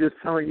I'm just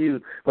telling you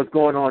what's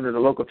going on in the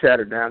local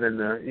chatter down in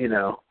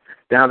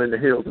the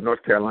hills of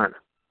North Carolina.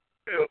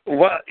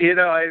 Well,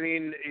 I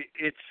mean,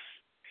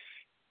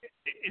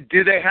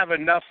 do they have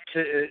enough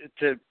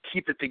to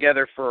keep it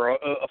together for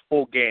a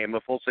full game,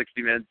 a full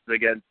 60 minutes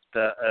against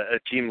a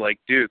team like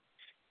Duke,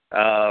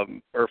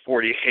 or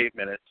 48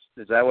 minutes?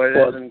 Is that what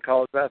it is in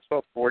college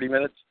basketball? 40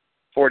 minutes?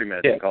 40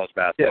 minutes in college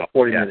basketball. Yeah,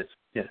 40 minutes.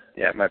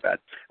 Yeah, my bad.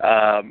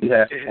 20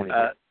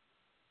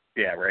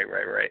 yeah,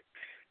 right.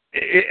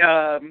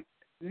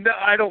 No,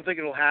 I don't think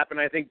it'll happen.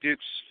 I think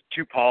Duke's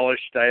too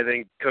polished. I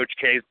think Coach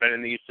K's been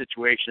in these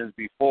situations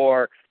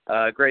before.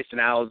 Grayson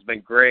Allen's been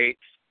great.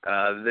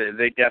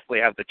 They definitely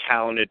have the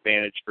talent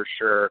advantage for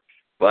sure.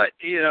 But,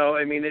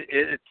 I mean,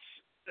 it's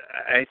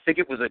I think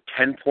it was a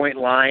 10-point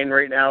line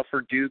right now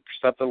for Duke,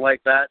 something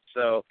like that.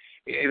 So,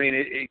 I mean,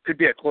 it could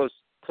be a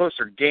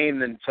closer game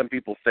than some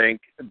people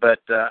think, but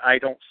I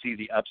don't see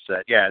the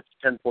upset. Yeah, it's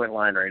a 10-point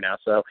line right now.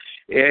 So,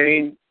 I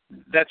mean,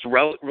 that's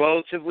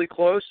relatively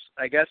close,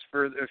 I guess,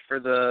 for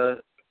the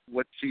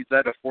what sees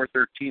that a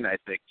 4-13, I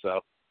think. So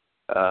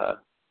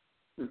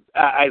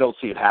I don't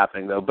see it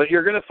happening though. But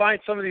you're going to find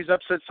some of these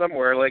upsets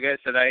somewhere. Like I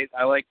said,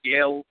 I like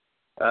Yale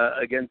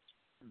against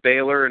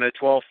Baylor in a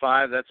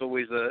 12-5. That's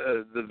always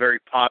the very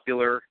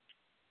popular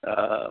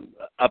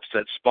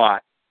upset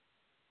spot.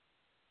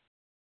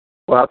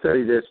 Well, I'll tell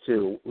you this,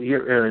 too.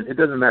 It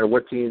doesn't matter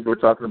what teams we're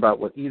talking about.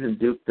 Even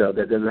Duke, though,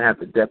 that doesn't have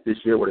the depth this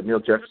year with Emil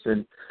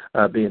Jefferson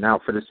being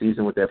out for the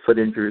season with that foot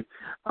injury.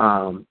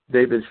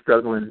 They've been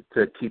struggling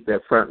to keep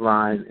that front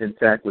line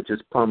intact with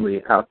just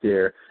Plumlee out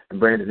there and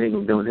Brandon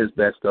Ingram doing his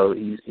best, though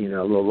he's a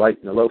little light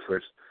in the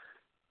loafers.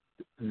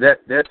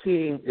 That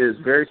team is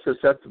very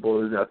susceptible.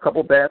 There's a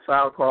couple bad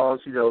foul calls,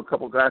 a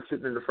couple guys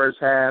sitting in the first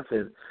half,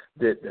 and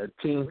the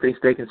team thinks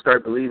they can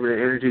start believing in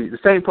energy. The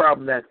same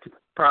problem that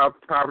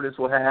Providence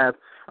will have.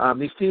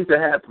 These teams that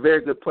have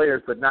very good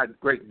players but not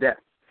great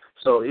depth.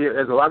 So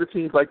there's a lot of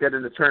teams like that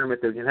in the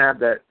tournament that can have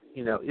that,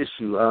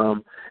 issue.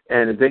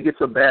 And if they get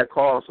some bad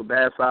calls, some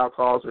bad foul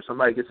calls, or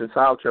somebody gets in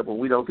foul trouble,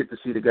 we don't get to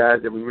see the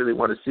guys that we really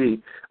want to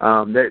see.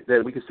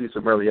 That we can see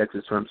some early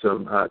exits from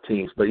some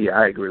teams. But, yeah,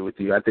 I agree with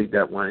you. I think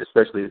that one,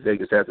 especially if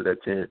Vegas after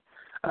that 10,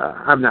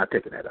 I'm not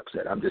picking that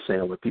upset. I'm just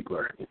saying what people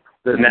are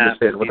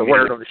saying, what the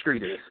word on the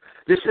street is.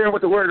 Just sharing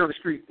what the word on the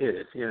street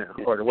is,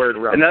 or the word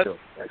around the show,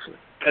 actually.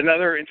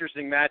 Another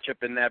interesting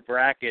matchup in that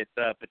bracket,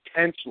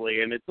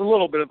 potentially, and it's a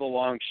little bit of a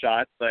long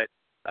shot, but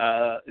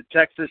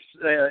Texas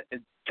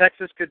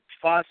could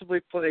possibly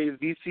play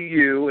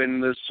VCU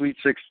in the Sweet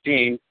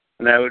 16,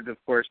 and that would,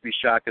 of course, be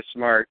Shaka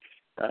Smart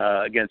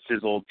against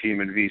his old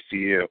team in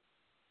VCU.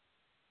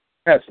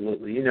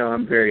 Absolutely.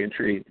 I'm very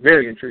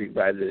intrigued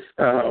by this.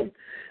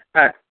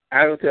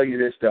 I will tell you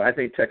this, though. I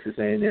think Texas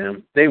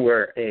A&M, they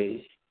were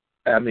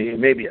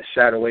maybe a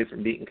shot away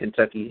from beating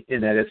Kentucky in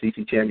that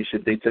SEC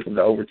championship. They took them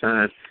to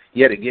overtime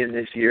yet again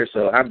this year,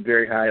 so I'm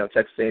very high on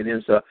Texas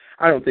A&M. So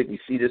I don't think we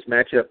see this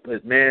matchup.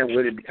 But, man,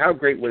 how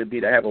great would it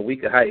be to have a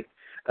week of hype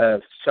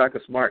of Shaka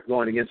Smart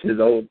going against his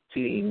old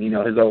team,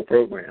 his old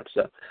program.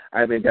 So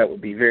I think that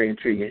would be very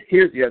intriguing.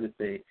 Here's the other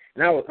thing.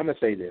 And I'm going to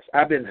say this.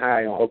 I've been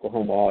high on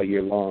Oklahoma all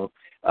year long.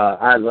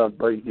 I love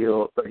Buddy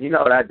Hield, but you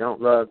know what I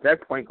don't love?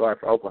 That point guard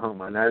for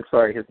Oklahoma. And I'm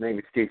sorry his name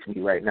escapes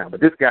me right now,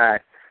 but this guy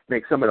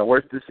makes some of the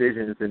worst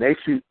decisions, and they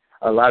shoot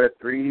a lot of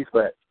threes,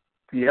 but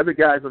the other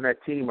guys on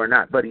that team are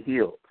not Buddy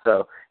Hield.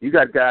 So you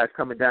got guys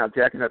coming down,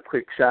 jacking up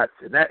quick shots,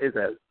 and that is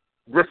a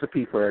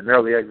recipe for an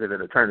early exit of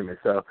the tournament.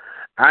 So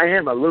I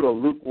am a little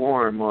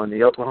lukewarm on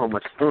the Oklahoma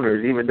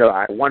Sooners, even though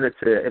I wanted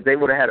to, if they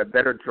would have had a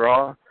better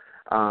draw,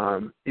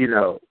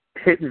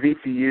 hitting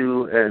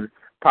VCU and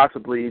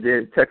possibly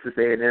then Texas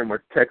A&M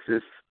or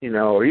Texas,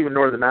 or even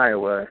Northern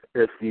Iowa,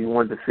 if you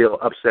wanted to feel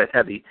upset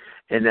heavy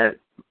in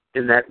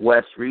that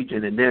West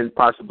region, and then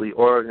possibly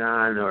Oregon,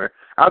 or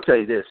I'll tell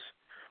you this,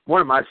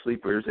 one of my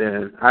sleepers,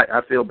 and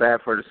I feel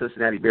bad for the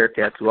Cincinnati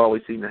Bearcats, who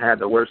always seem to have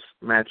the worst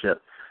matchup,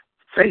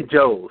 St.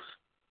 Joe's.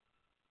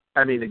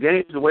 I mean, the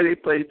games, the way they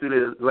played through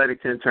the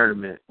Atlantic 10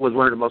 tournament was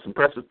one of the most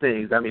impressive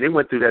things. I mean, they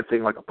went through that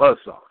thing like a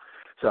buzzsaw.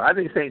 So I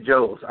think St.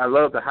 Joe's, I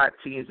love the hot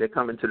teams that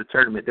come into the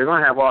tournament. They're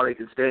going to have all they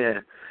can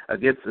stand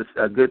against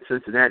a good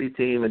Cincinnati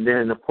team, and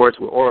then, of course,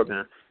 with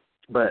Oregon.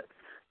 But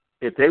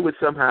if they would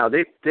somehow,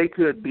 they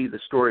could be the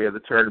story of the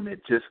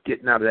tournament, just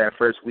getting out of that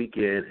first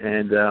weekend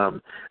and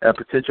a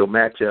potential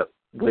matchup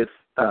with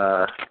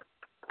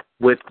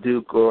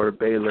Duke or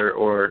Baylor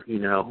or,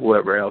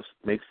 whoever else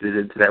makes it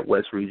into that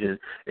West region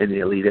in the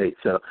Elite Eight.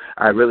 So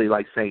I really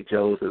like St.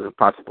 Joe's as a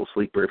possible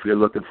sleeper if you're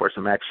looking for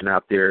some action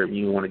out there and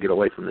you want to get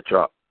away from the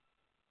chalk.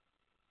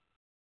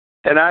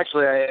 And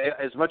actually,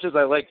 as much as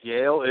I like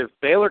Yale, if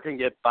Baylor can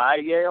get by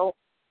Yale,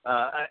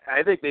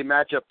 I think they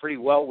match up pretty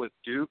well with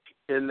Duke,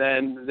 and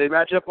then they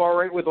match up all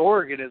right with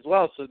Oregon as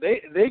well. So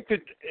they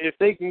could, if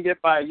they can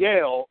get by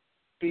Yale,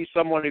 be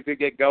someone who could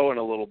get going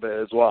a little bit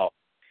as well.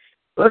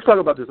 Let's talk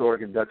about this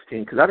Oregon Ducks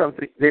team, because I don't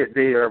think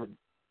they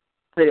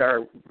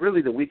are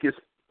really the weakest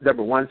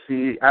number 1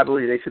 seed. I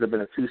believe they should have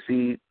been a 2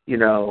 seed.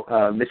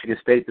 Michigan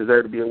State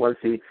deserved to be a 1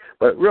 seed.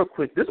 But real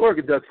quick, this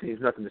Oregon Ducks team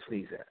is nothing to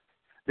sneeze at.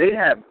 They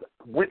have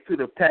went through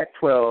the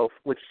Pac-12,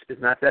 which is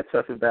not that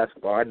tough in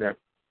basketball. I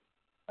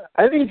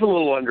think it's a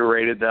little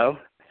underrated, though.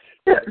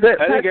 Yeah,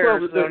 I think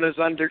Arizona's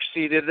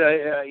underseeded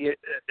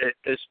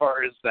as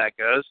far as that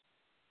goes.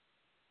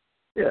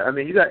 Yeah, I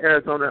mean, you got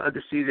Arizona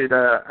underseeded.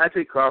 I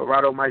think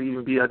Colorado might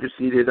even be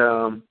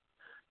underseeded.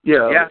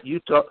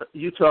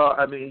 Utah.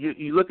 I mean,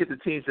 you look at the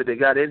teams that they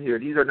got in here.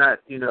 These are not,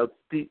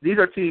 these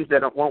are teams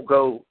that won't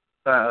go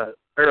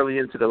early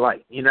into the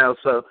light.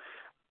 So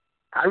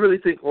I really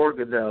think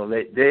Oregon, though,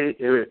 they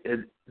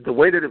the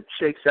way that it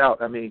shakes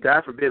out. I mean,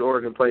 God forbid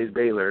Oregon plays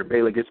Baylor.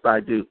 Baylor gets by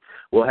Duke.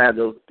 We'll have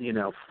those,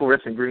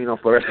 fluorescent green on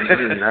fluorescent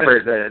green. I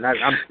heard that, and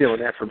I'm stealing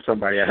that from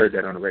somebody. I heard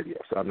that on the radio,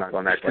 so I'm not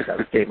going to act like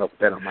I came up with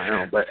that on my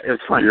own. But it was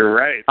funny. You're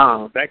right.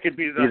 That could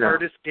be the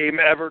hardest game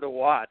ever to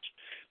watch.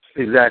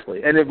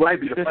 Exactly, and it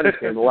might be the funnest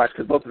game to watch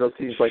because both of those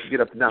teams like to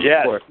get up and down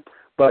the court.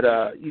 But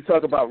you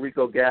talk about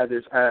Rico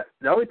Gathers.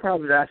 The only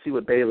problem that I see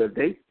with Baylor,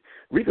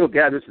 Rico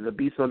Gathers is a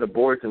beast on the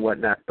boards and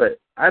whatnot, but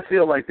I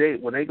feel like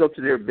when they go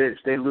to their bench,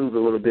 they lose a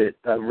little bit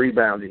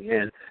rebounding.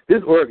 And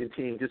this Oregon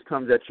team just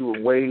comes at you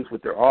in waves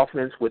with their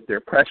offense, with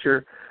their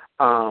pressure.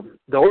 The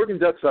Oregon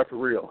Ducks are for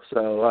real.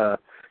 So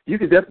you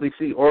can definitely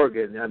see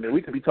Oregon. I mean,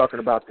 we could be talking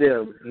about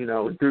them,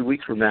 in 3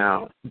 weeks from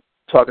now,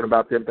 talking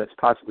about them as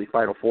possibly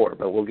Final Four,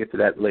 but we'll get to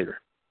that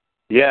later.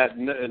 Yeah,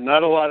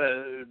 not a lot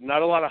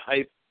of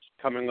hype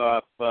coming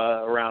off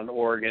around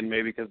Oregon,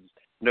 maybe because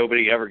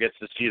nobody ever gets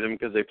to see them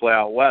because they play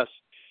out west.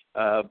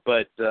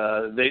 But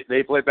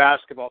they play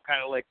basketball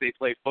kind of like they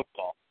play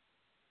football.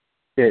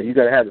 Yeah, you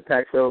got to have the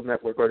Pac-12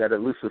 network or that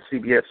elusive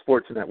CBS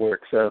Sports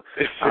network. So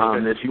if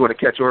you want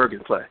to catch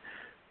Oregon play.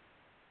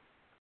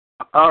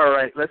 All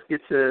right, let's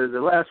get to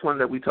the last one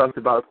that we talked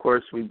about. Of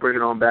course, we bring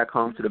it on back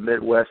home to the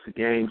Midwest, the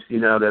games,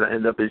 that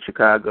end up in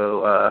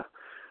Chicago.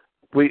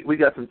 We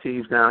got some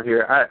teams down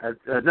here.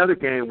 Another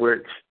game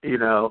where,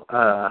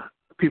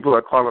 people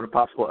are calling a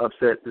possible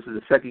upset. This is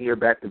the second year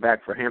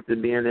back-to-back for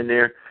Hampton being in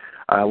there.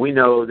 We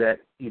know that,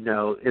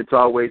 it's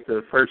always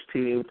the first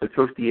team to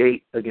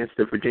 58 against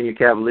the Virginia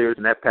Cavaliers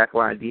and that pack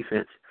line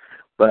defense.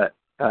 But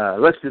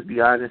let's just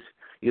be honest.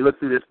 You look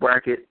through this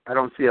bracket, I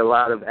don't see a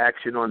lot of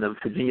action on the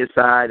Virginia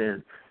side,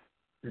 and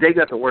they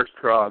got the worst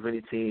draw of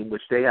any team,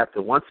 which they have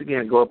to once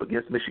again go up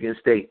against Michigan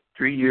State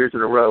 3 years in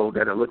a row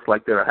that it looks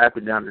like they're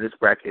happening down in this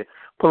bracket.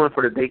 Pulling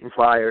for the Dayton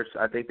Flyers,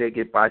 I think they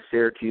get by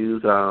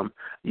Syracuse.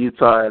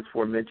 Utah, as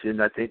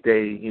aforementioned, I think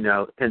they,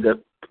 end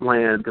up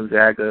playing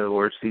Gonzaga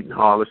or Seton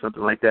Hall or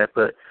something like that.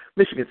 But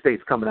Michigan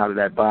State's coming out of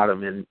that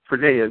bottom, and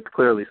Virginia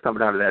clearly is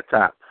coming out of that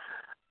top.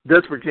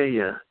 Does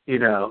Virginia,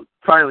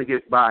 finally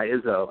get by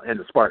Izzo and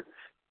the Spartans?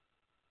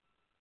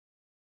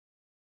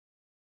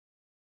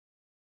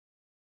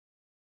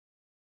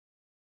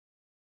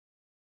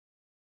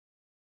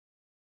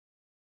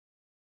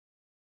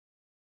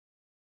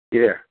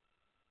 Yeah.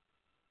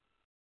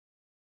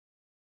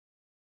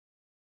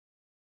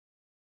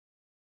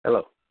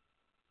 Hello.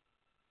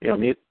 You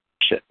on mute?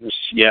 Shit.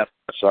 Yeah.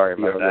 Sorry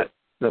about that.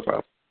 No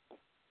problem.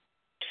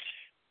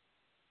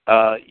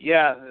 The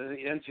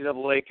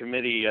NCAA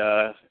committee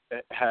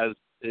has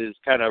is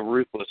kind of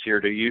ruthless here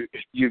to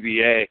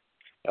UVA.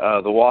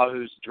 The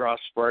Wahoos draw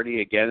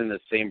Sparty again in the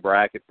same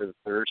bracket for the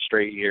third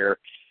straight year.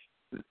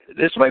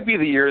 This might be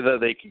the year that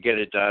they could get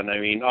it done. I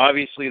mean,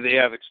 obviously they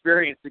have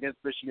experience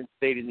against Michigan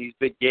State in these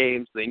big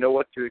games. They know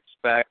what to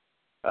expect.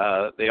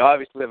 They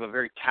obviously have a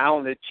very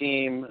talented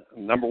team,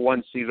 number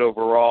 1 seed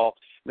overall.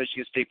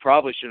 Michigan State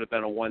probably should have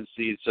been a 1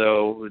 seed,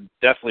 so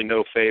definitely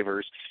no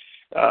favors.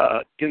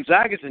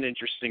 Gonzaga is an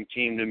interesting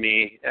team to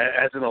me.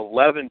 As an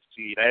 11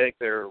 seed, I think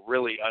they're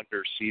really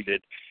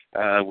underseeded.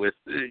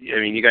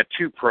 You got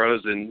 2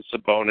 pros in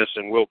Sabonis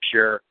and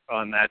Wilkshire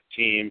on that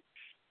team.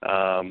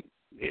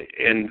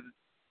 And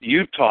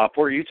Utah,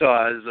 poor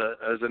Utah,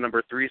 as a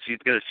number 3 seed,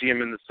 is going to see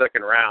him in the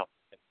second round.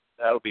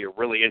 That'll be a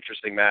really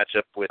interesting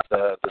matchup with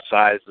the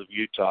size of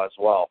Utah as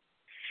well.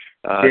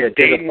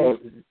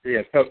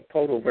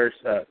 Total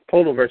versus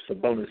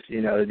Sabonis.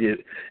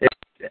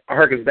 It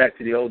harkens back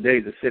to the old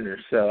days of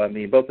centers. So I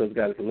mean, both those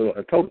guys are a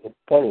little.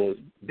 Total is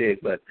big,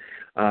 but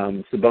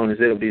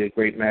Sabonis, it'll be a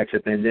great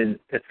matchup. And then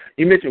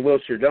you mentioned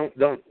Wilshire.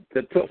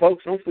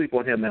 Folks don't sleep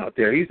on him out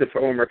there. He's a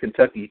former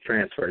Kentucky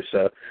transfer,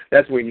 so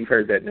that's where you've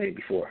heard that name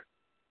before.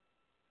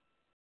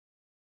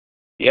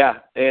 Yeah,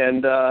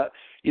 and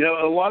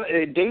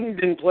Dayton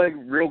didn't play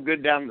real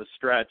good down the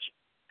stretch,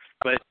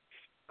 but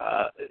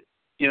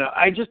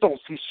I just don't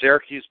see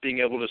Syracuse being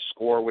able to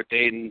score with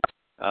Dayton.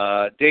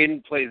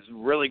 Dayton plays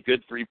really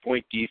good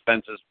 3-point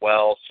defense as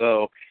well,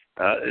 so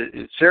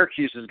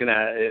Syracuse is going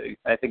to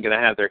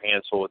have their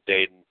hands full with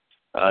Dayton,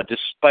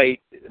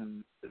 despite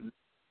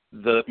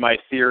my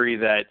theory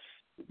that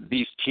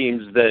these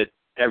teams that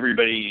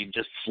everybody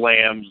just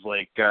slams,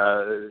 like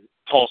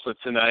Tulsa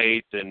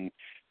tonight and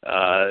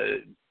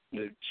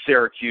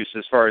Syracuse,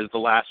 as far as the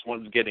last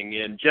ones getting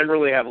in,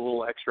 generally have a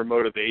little extra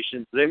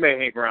motivation. So they may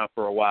hang around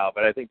for a while,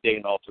 but I think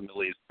Dayton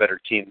ultimately is a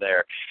better team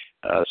there.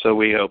 So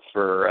we hope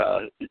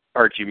for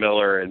Archie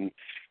Miller and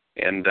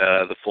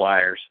the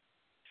Flyers.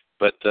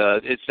 But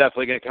it's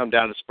definitely going to come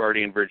down to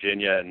Sparty and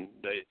Virginia, and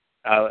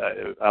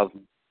I'll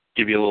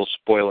give you a little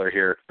spoiler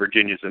here.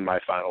 Virginia's in my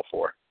Final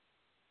Four.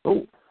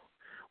 Oh,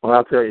 well,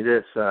 I'll tell you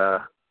this.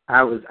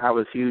 I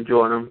was huge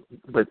on them,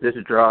 but this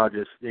draw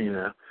just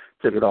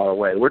took it all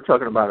away. We're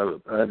talking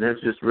about and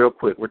it's just real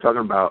quick. We're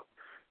talking about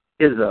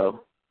Tom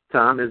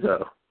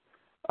Izzo.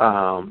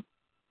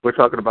 We're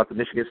talking about the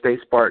Michigan State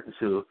Spartans,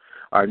 who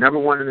are number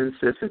 1 in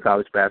assists in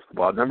college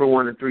basketball, number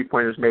 1 in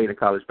three-pointers made in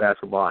college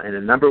basketball, and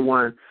the number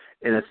 1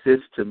 in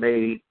assists to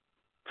made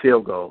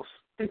field goals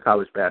in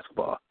college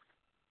basketball.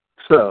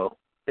 So,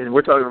 and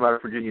we're talking about a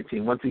Virginia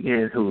team, once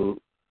again, who,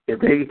 if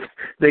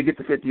they get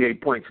to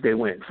 58 points, they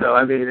win. So,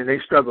 I mean, and they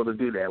struggle to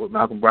do that with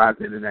Malcolm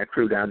Brogdon and that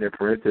crew down there,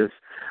 Parentis.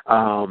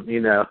 I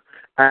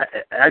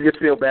just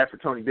feel bad for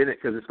Tony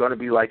Bennett, because it's going to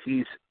be like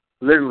he's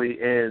literally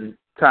in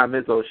Tom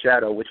Izzo's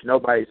shadow, which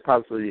nobody's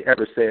possibly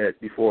ever said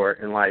before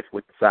in life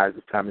with the size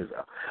of Tom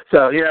Izzo.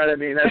 So, you know what I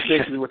mean? That's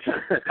basically what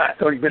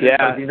Tony Bennett is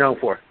going to be known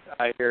for.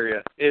 I hear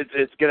you.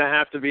 It's going to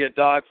have to be a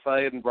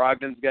dogfight, and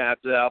Brogdon's going to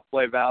have to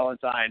outplay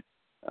Valentine.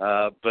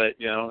 But,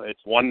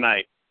 it's one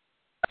night.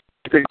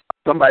 I think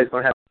somebody's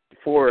going to have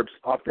Forbes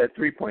off that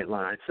three-point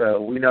line.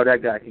 So we know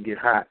that guy can get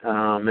hot.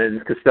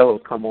 And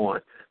Costello's come on.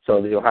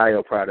 So the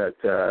Ohio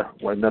product,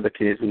 another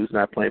kid who's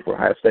not playing for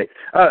Ohio State.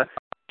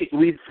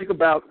 We think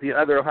about the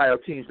other Ohio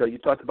teams, though. You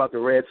talked about the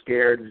Red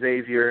Scare,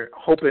 Xavier,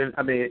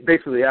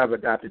 basically I've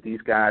adopted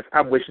these guys.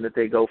 I'm wishing that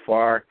they go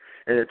far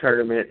in the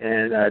tournament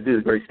and do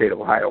the great state of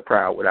Ohio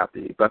proud without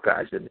the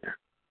Buckeyes in there.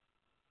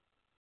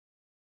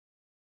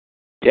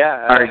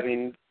 Yeah, I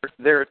mean,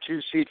 they're a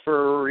 2 seed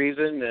for a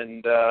reason,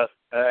 and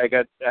I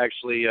got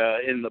actually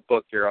in the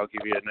book here, I'll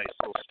give you a nice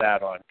little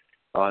stat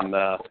on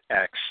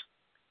X.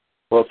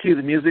 Well, cue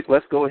the music.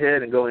 Let's go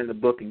ahead and go in the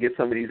book and get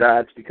some of these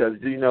odds, because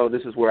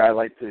this is where I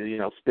like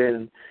to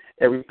spend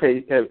every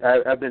pay.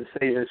 I've been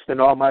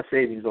spend all my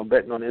savings on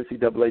betting on the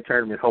NCAA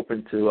tournament,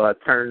 hoping to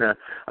turn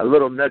a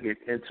little nugget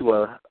into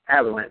an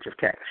avalanche of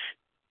cash.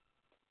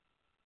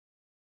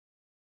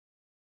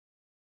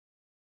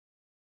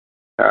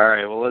 All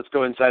right, well, let's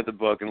go inside the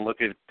book and look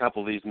at a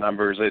couple of these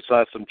numbers. I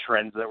saw some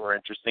trends that were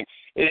interesting.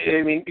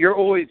 I mean, you're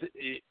always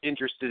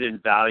interested in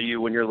value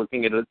when you're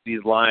looking at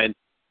these lines.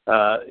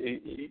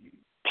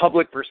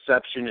 Public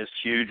perception is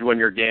huge when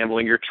you're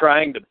gambling. You're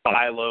trying to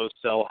buy low,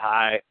 sell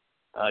high.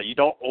 You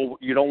don't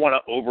want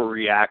to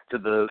overreact to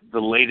the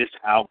latest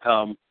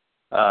outcome.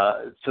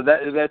 So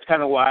that's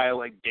kind of why I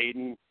like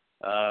Dayton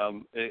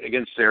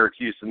against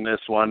Syracuse in this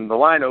one. The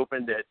line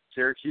opened at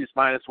Syracuse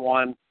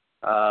 -1,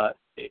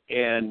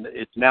 and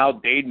it's now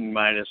Dayton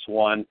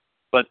 -1.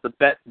 But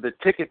the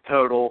ticket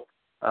total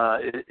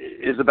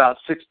is about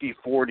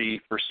 60-40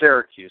 for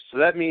Syracuse. So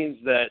that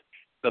means that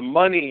the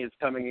money is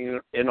coming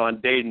in on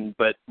Dayton,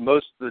 but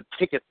most of the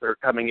tickets are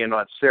coming in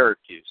on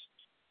Syracuse.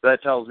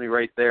 That tells me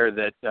right there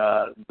that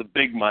the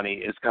big money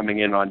is coming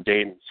in on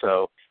Dayton.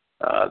 So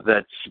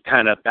that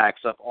kind of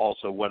backs up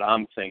also what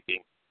I'm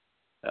thinking.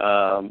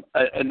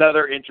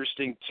 Another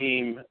interesting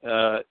team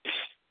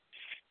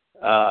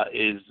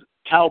is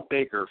Cal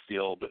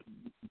Bakersfield,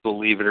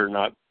 believe it or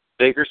not.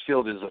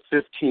 Bakersfield is a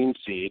 15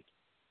 seed.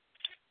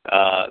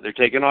 They're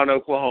taking on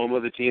Oklahoma,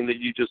 the team that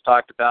you just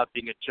talked about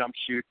being a jump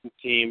shooting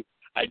team.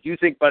 I do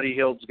think Buddy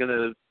Hield's going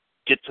to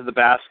get to the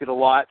basket a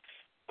lot,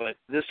 but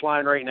this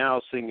line right now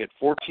is sitting at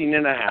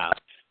 14.5.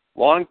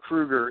 Lon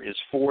Kruger is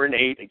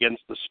 4-8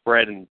 against the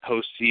spread in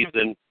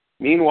postseason.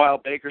 Meanwhile,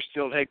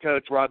 Bakersfield head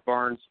coach Rod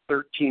Barnes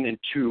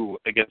 13-2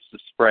 against the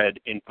spread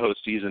in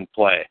postseason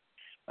play.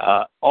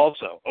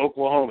 Also,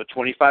 Oklahoma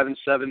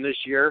 25-7 this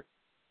year,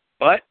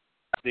 but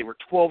they were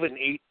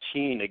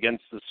 12-18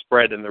 against the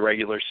spread in the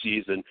regular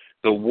season,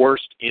 the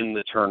worst in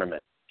the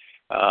tournament.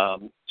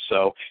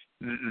 So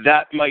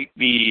that might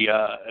be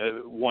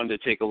one to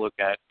take a look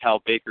at.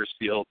 Cal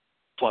Bakersfield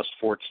plus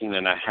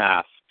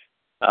 14.5.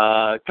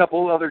 A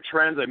couple of other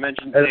trends. I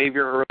mentioned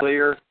Xavier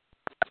earlier.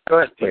 Go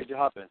ahead, Steve.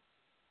 Hop in.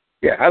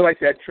 Yeah, I like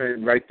that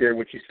trend right there,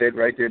 what you said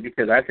right there,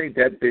 because I think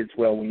that bids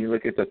well when you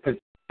look at the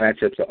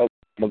matchups of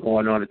Oklahoma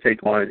going on to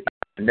take on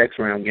the next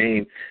round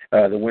game,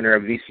 the winner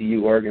of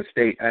VCU, Oregon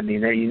State. I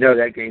mean, you know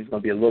that game's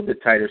going to be a little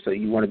bit tighter, so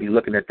you want to be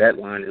looking at that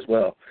line as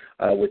well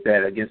with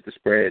that against the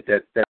spread,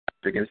 that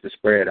against the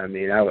spread. I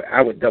mean,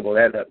 I would double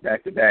that up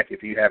back-to-back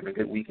if you're having a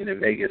good weekend in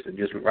Vegas and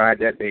just ride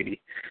that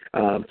baby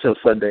till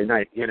Sunday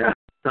night, you know.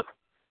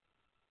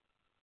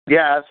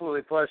 Yeah,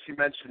 absolutely. Plus, you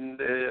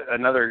mentioned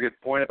another good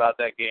point about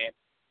that game.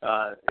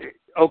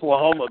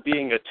 Oklahoma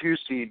being a 2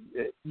 seed,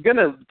 going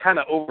to kind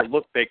of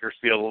overlook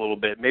Bakersfield a little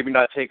bit, maybe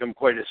not take them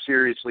quite as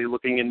seriously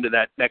looking into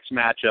that next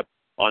matchup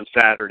on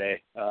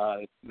Saturday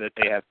that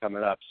they have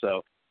coming up.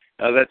 So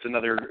that's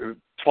another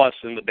plus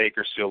in the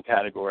Bakersfield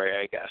category,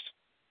 I guess.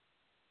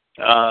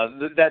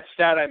 That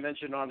stat I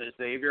mentioned on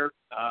Xavier,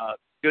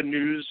 good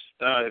news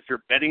if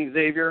you're betting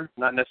Xavier,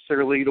 not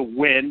necessarily to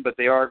win, but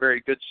they are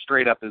very good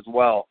straight up as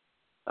well.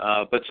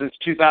 But since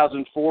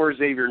 2004,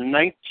 Xavier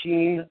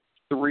 19-3-2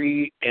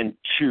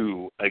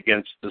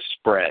 against the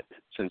spread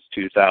since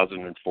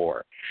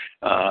 2004.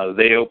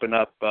 They open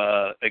up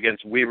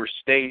against Weber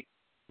State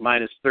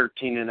minus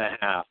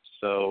 13.5.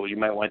 So you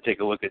might want to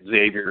take a look at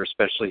Xavier,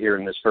 especially here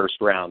in this first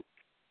round.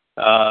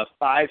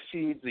 5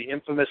 seeds, the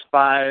infamous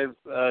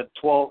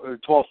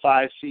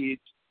 12-5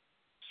 seeds,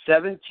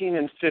 17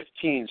 and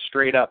 15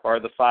 straight up are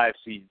the 5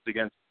 seeds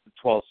against the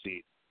 12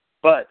 seeds.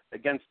 But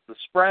against the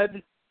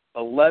spread,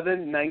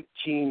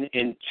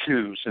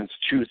 11-19-2 since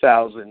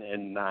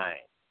 2009.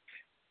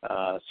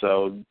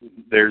 So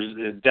there's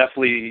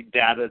definitely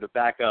data to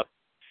back up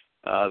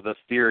the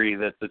theory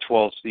that the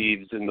 12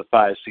 seeds and the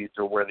 5 seeds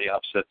are where the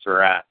upsets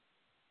are at.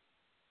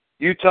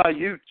 Utah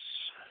Utes,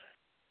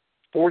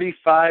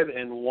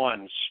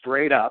 45-1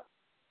 straight up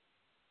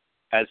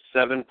as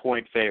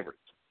 7-point favorites.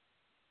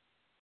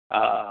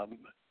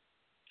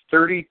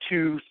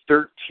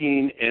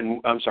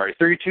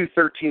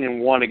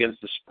 32-13-1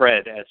 against the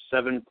spread as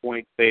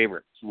 7-point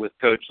favorites with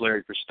Coach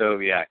Larry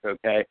Krystkowiak.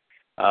 Okay,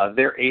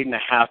 they're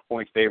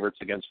 8.5-point favorites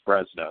against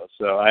Fresno.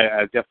 So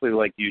I definitely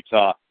like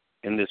Utah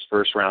in this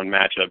first round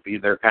matchup.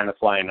 They're kind of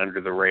flying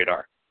under the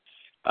radar.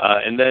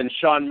 And then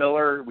Sean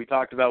Miller, we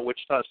talked about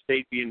Wichita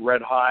State being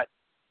red hot.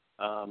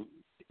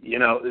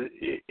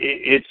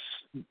 It's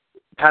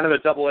kind of a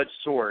double-edged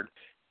sword.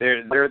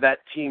 They're that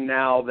team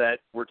now that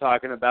we're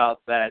talking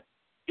about that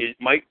it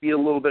might be a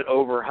little bit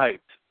overhyped.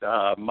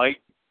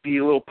 Might be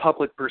a little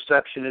public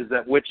perception is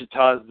that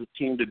Wichita is the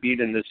team to beat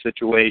in this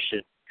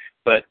situation.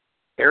 But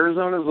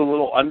Arizona's a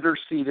little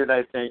underseeded,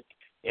 I think,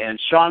 and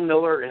Sean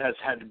Miller has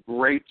had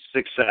great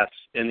success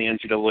in the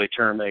NCAA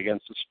tournament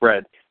against the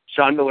spread.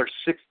 Sean Miller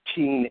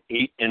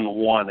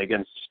 16-8-1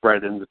 against the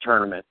spread in the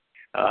tournament.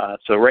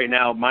 So right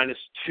now,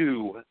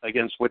 -2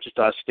 against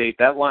Wichita State.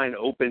 That line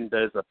opened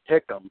as a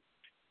pick'em,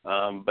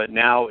 but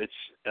now it's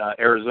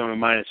Arizona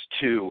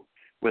 -2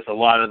 with a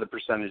lot of the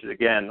percentage,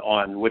 again,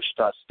 on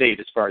Wichita State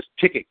as far as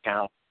ticket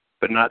count,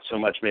 but not so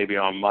much maybe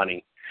on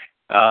money.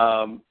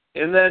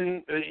 And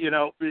then,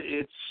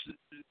 it's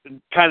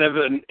kind of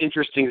an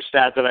interesting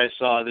stat that I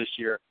saw this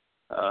year.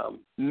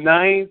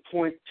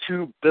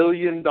 $9.2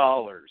 billion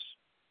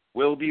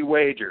will be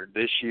wagered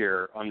this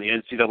year on the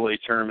NCAA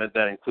tournament.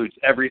 That includes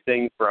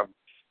everything from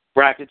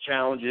bracket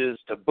challenges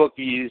to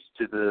bookies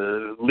to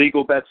the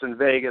legal bets in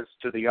Vegas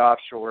to the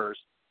offshores.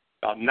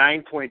 About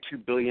 $9.2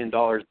 billion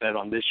bet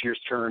on this year's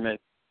tournament,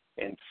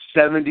 and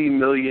 70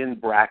 million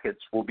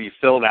brackets will be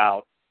filled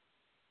out,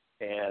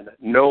 and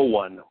no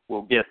one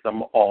will get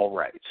them all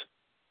right.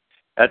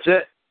 That's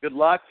it. Good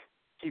luck.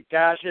 Keep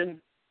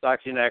cashing.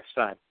 Talk to you next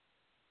time.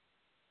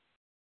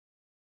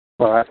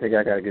 Well, I think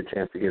I got a good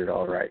chance to get it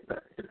all right,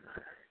 but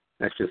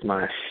that's just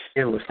my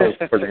endless hope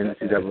for the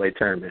NCAA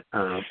tournament.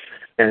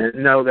 And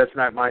no, that's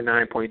not my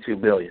 $9.2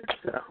 billion.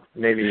 So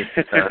maybe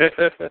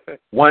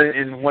 1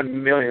 in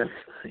 1 million.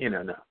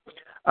 No.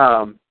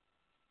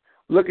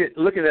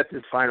 Looking at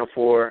this Final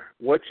Four,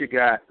 what you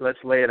got?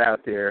 Let's lay it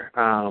out there.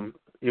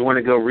 You want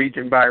to go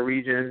region by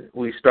region?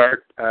 We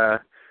start, I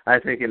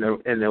think,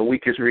 in the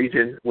weakest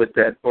region with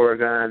that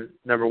Oregon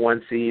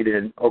 #1 seed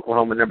and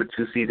Oklahoma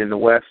 #2 seed in the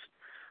West.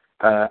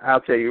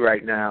 I'll tell you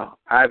right now,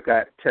 I've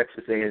got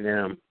Texas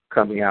A&M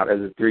coming out as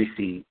a 3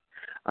 seed.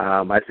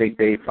 I think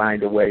they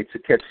find a way to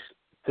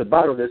to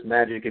bottle this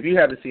magic, if you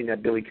haven't seen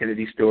that Billy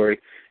Kennedy story,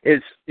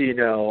 it's, he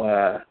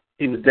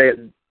was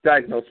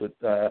diagnosed with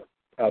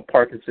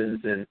Parkinson's,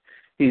 and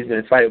he's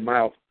been fighting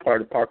mild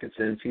part of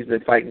Parkinson's. He's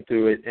been fighting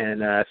through it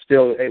and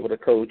still able to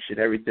coach and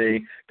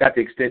everything. Got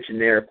the extension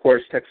there. Of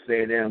course, Texas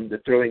A&M, the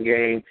thrilling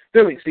game,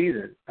 thrilling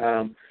season.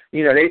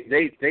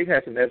 They've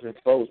had some ebbs and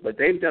flows, but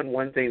they've done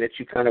one thing that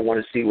you kind of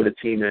want to see with a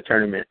team in a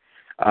tournament.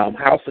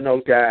 House and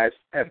those guys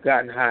have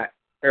gotten hot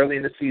early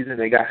in the season.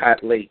 They got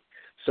hot late.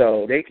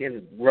 So they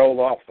can roll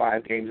off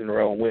 5 games in a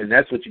row and win.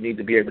 That's what you need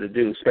to be able to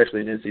do,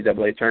 especially in the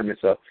NCAA tournament.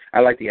 So I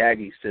like the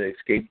Aggies to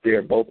escape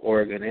there, both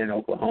Oregon and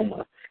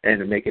Oklahoma, and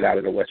to make it out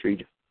of the West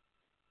region.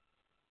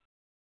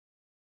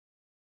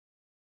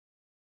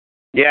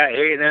 Yeah,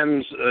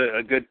 A&M's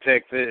a good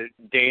pick.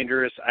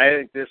 Dangerous. I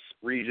think this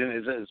region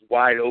is as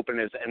wide open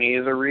as any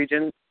other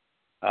region,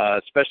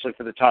 especially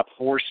for the top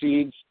 4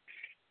 seeds.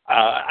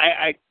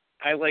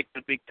 I like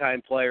the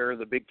big-time player,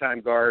 the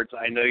big-time guards.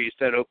 I know you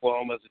said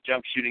Oklahoma's a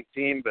jump shooting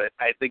team, but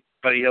I think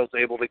Buddy Hill's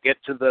able to get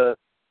to the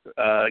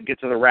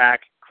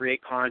rack,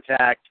 create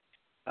contact.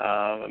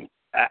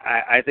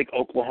 I think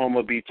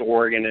Oklahoma beats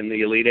Oregon in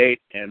the Elite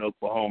Eight, and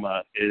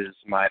Oklahoma is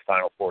my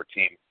Final Four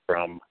team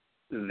from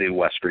the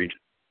West region.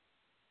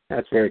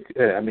 That's very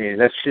good. I mean,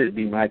 that should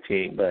be my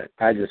team, but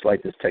I just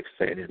like this Texas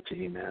A&M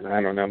team, man. I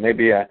don't know.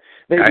 Maybe I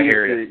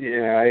hear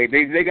you.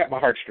 They got my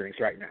heartstrings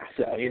right now.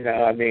 So, I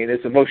mean,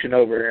 it's emotion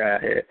over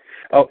head.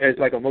 Oh, it's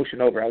like emotion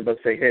over. I was about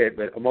to say head,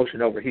 but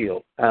emotion over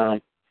heel.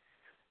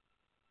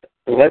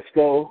 Let's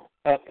go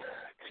up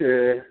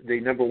to the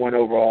number 1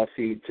 overall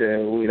seed.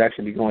 We'd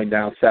actually be going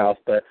down south,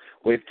 but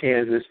with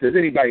Kansas, does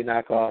anybody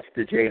knock off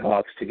the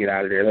Jayhawks to get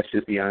out of there? Let's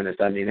just be honest.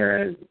 I mean,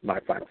 they're in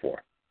my Final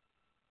Four.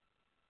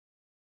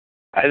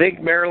 I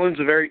think Maryland's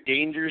a very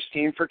dangerous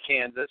team for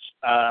Kansas.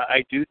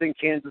 I do think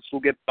Kansas will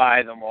get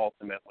by them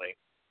ultimately.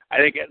 I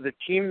think the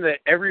team that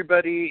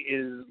everybody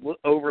is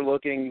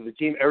overlooking, the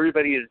team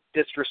everybody is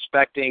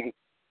disrespecting,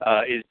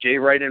 is Jay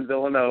Wright and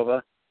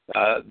Villanova.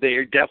 They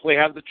definitely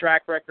have the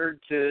track record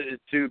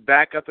to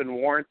back up and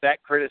warrant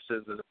that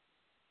criticism.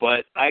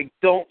 But I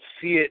don't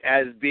see it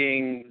as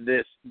being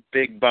this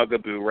big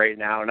bugaboo right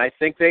now. And I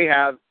think they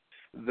have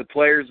the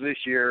players this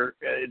year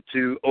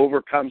to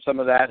overcome some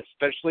of that,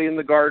 especially in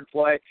the guard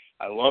play.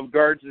 I love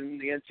guards in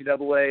the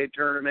NCAA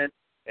tournament,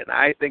 and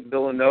I think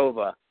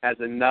Villanova has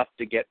enough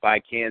to get by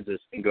Kansas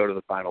and go to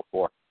the Final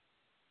Four.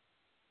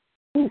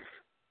 Oof.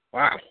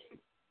 Wow.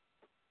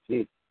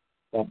 Gee.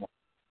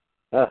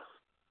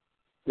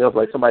 Feels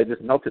like somebody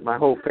just melted my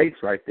whole face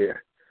right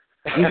there.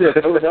 You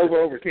just Villanova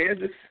over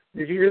Kansas?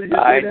 Did you really just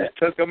say that? I just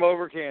took them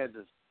over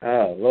Kansas.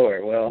 Oh,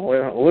 Lord. Well,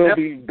 we'll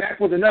be back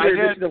with another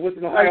edition of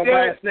With Ohio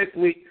Bias next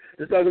week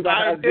to talk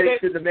about how Jake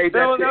should have made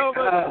that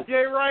Villanova,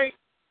 Jay Wright,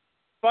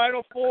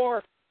 Final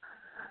Four.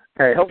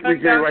 Hey, hopefully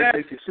Jay Wright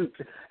makes you suit.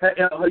 Hey,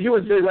 you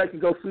and Jay Wright can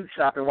go suit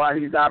shopping while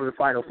he's out of the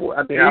Final Four.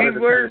 I mean, he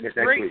wears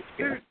great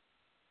suits.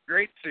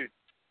 Great suits.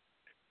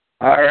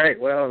 All right.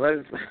 Well,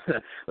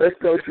 let's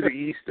go to the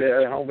East,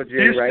 home of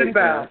Jay Wright. Houston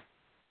bound.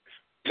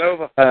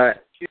 Nova.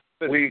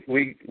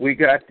 We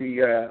got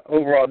the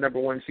overall number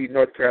 1 seed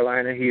North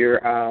Carolina here.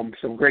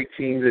 Some great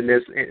teams in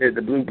this.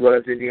 The Blue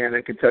Bloods, Indiana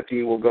and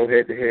Kentucky, will go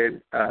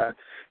head-to-head.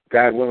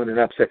 God willing, an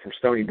upset from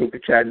Stony Brook to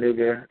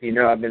Chattanooga.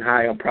 I've been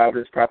high on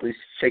Providence, probably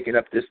shaking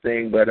up this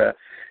thing. But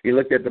you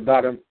looked at the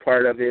bottom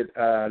part of it,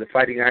 the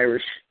Fighting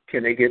Irish,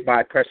 can they get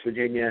by Press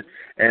Virginia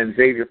and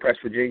Xavier Press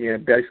Virginia,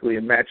 basically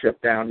a matchup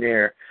down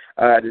there.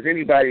 Does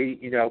anybody,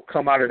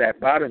 come out of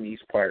that bottom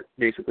east part,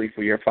 basically,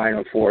 for your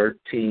Final Four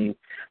team?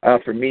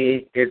 For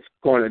me, it's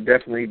going to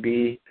definitely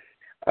be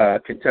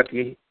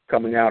Kentucky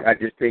coming out. I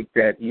just think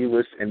that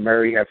Ulis and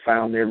Murray have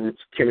found their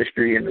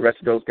chemistry, and the rest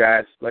of those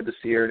guys,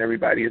 Legacy and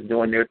everybody is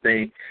doing their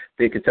thing.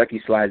 Then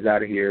Kentucky slides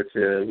out of here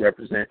to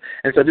represent.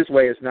 And so this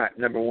way it's not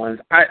number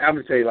 1. I'm going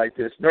to tell you like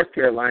this. North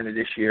Carolina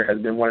this year has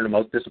been one of the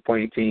most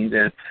disappointing teams.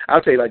 And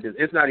I'll tell you like this.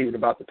 It's not even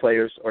about the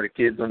players or the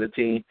kids on the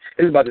team.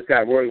 It's about this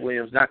guy, Roy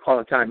Williams, not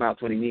calling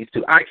timeouts when he needs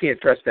to. I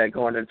can't trust that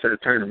going into the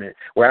tournament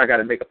where I got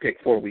to make a pick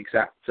 4 weeks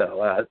out.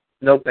 So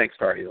no thanks,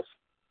 Tar Heels.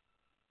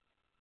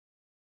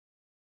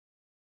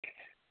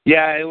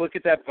 Yeah, I look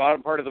at that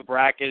bottom part of the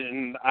bracket,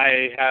 and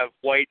I have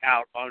white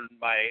out on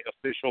my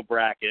official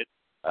bracket.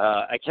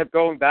 I kept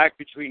going back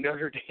between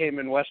Notre Dame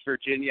and West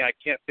Virginia. I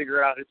can't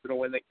figure out who's going to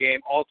win the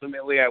game.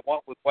 Ultimately, I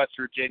went with West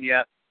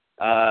Virginia,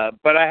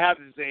 but I have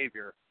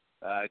Xavier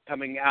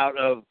coming out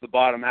of the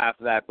bottom half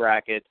of that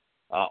bracket,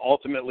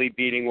 ultimately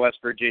beating West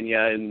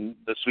Virginia in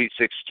the Sweet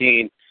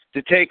 16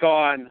 to take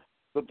on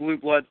the Blue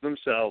Bloods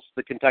themselves,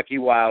 the Kentucky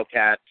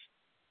Wildcats.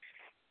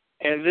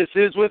 And this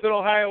is with an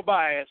Ohio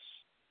bias,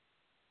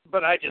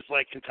 but I just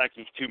like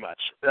Kentucky too much.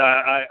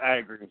 I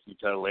agree with you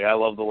totally. I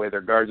love the way their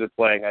guards are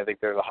playing. I think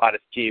they're the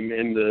hottest team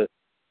in the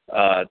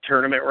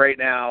tournament right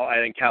now. I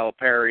think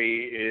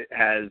Calipari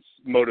has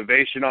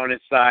motivation on his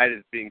side.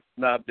 Is being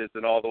snubbed as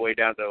an all the way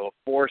down to a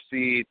 4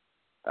 seed.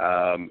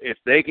 If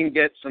they can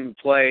get some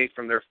play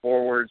from their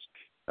forwards,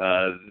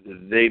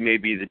 they may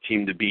be the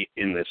team to beat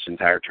in this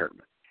entire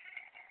tournament.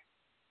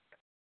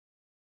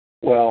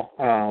 Well,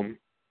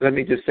 let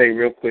me just say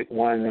real quick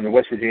one on the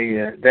West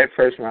Virginia, that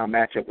first round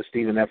matchup with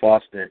Stephen F.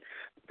 Austin.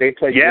 They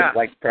played just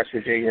like West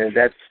Virginia.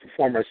 That's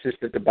former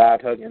assistant to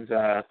Bob Huggins.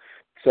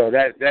 So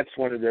that's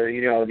one of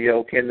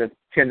the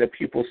can the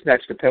pupil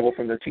snatch the pebble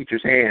from the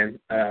teacher's hand?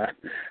 And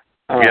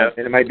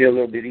it might be a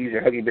little bit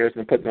easier. Huggy Bear's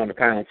been putting on the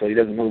pound, so he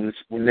doesn't move as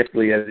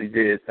nimbly as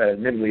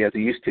he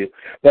used to.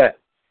 But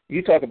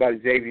you talk about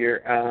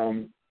Xavier.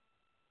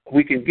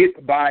 We can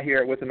get by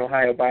here with an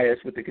Ohio bias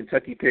with the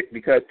Kentucky pick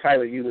because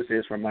Tyler Eulis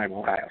is from Lima,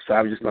 Ohio. So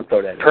I was just going to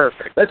throw that in.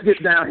 Perfect. Let's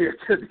get down here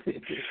to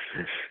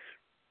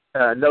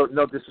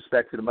no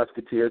disrespect to the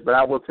Musketeers, but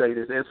I will tell you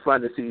this. It's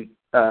fun to see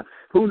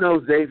who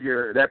knows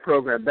Xavier, that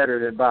program, better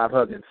than Bob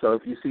Huggins. So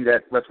if you see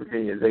that West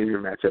Virginia-Xavier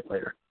matchup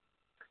later.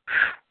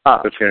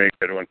 That's going to be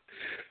a good one.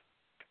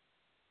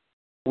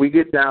 We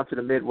get down to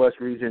the Midwest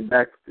region,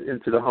 back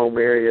into the home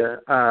area.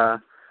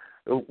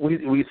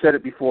 We said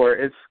it before.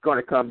 It's going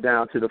to come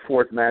down to the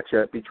fourth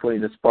matchup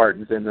between the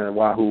Spartans and the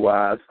Wahoo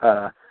Wahs.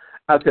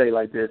 I'll tell you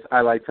like this.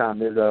 I like Tom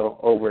Izzo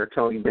over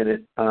Tony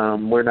Bennett.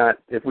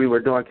 If we were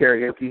doing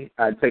karaoke,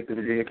 I'd take the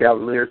Virginia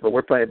Cavaliers, but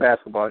we're playing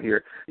basketball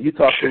here. You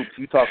talk hoops,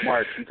 you talk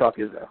March, you talk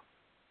Izzo.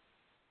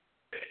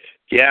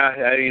 Yeah,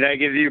 I mean, I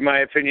give you my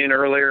opinion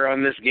earlier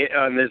on this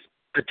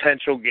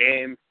potential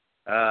game.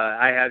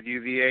 I have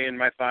UVA in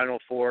my Final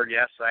Four.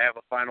 Yes, I have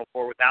a Final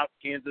Four without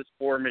Kansas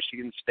or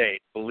Michigan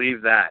State.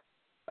 Believe that.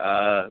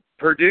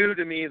 Purdue,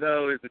 to me,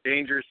 though, is a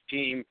dangerous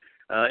team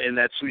in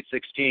that Sweet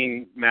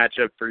 16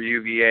 matchup for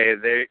UVA.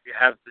 They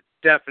have the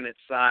definite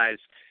size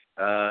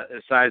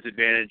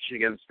advantage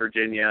against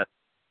Virginia,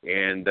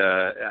 and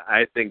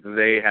I think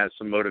they have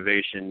some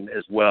motivation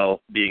as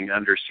well, being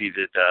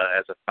underseeded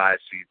as a 5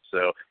 seed.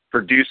 So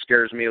Purdue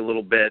scares me a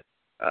little bit.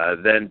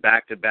 Then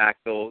back-to-back,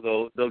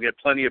 they'll get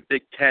plenty of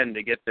Big Ten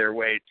to get their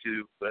way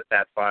to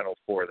that Final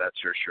Four, that's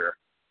for sure.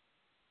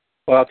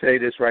 Well, I'll tell you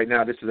this right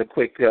now. This is a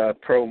quick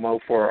promo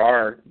for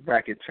our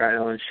bracket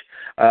challenge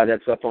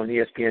that's up on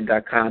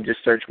ESPN.com. Just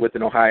search with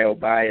an Ohio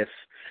bias,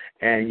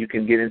 and you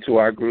can get into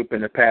our group,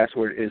 and the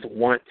password is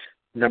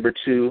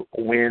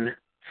want2win50.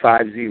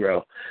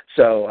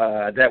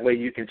 So that way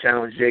you can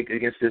challenge Jake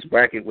against this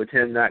bracket with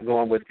him not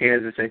going with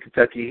Kansas and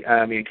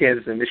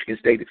Michigan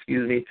State,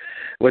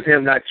 with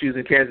him not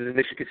choosing Kansas and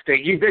Michigan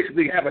State. You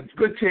basically have a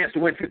good chance to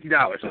win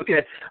 $50,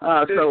 okay?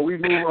 So we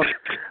move on.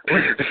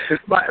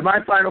 my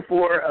Final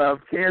Four of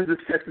Kansas,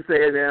 Texas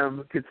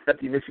A&M,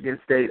 Kentucky, Michigan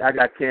State. I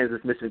got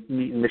Kansas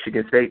meeting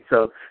Michigan State,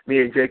 so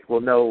me and Jake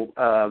will know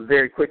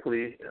very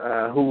quickly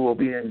who will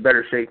be in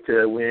better shape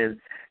to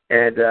win.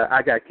 And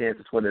I got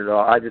Kansas winning it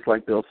all. I just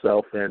like Bill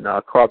Self and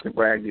Carlton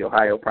Bragg, the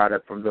Ohio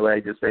product from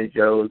Village of St.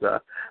 Joe's.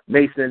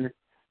 Mason,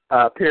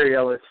 Perry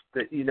Ellis,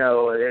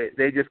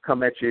 they just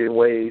come at you in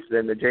waves.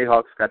 And the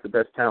Jayhawks got the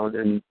best talent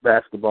in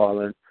basketball.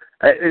 And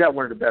they got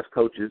one of the best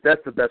coaches.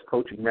 That's the best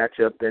coaching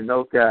matchup. And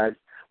those guys,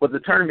 with a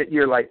tournament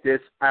year like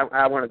this,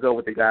 I want to go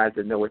with the guys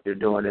that know what they're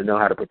doing and know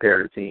how to prepare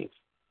their teams.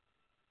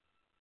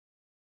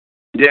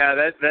 Yeah,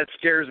 that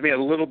scares me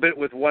a little bit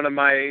with one of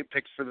my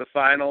picks for the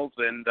finals,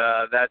 and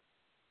that's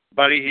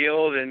Buddy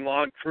Hield and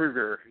Lon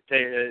Kruger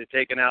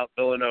taking out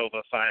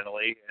Villanova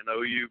finally, and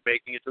OU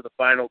making it to the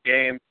final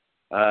game.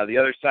 The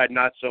other side,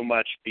 not so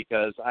much,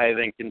 because I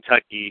think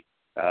Kentucky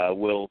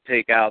will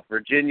take out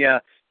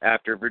Virginia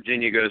after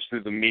Virginia goes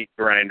through the meat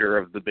grinder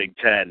of the Big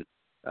Ten.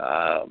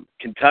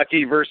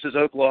 Kentucky versus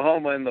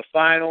Oklahoma in the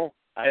final,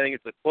 I think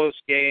it's a close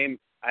game.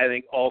 I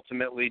think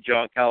ultimately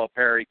John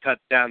Calipari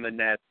cuts down the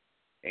nets,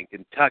 and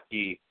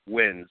Kentucky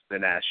wins the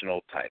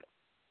national title.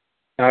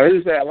 Now,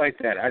 I like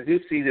that. I do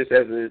see this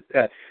as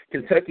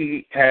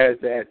Kentucky has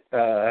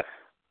that.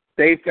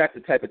 They've got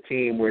the type of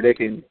team where they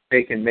can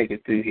make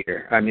it through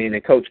here. I mean,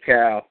 and Coach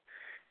Cal.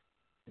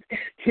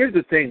 Here's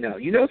the thing, though.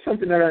 You know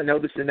something that I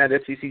noticed in that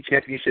SEC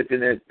championship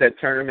in that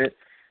tournament?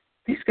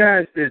 These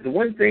guys, there's the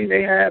one thing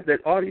they have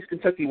that all these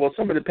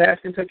some of the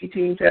past Kentucky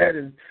teams had,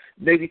 and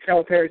maybe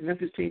Calipari's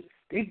Memphis team,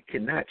 they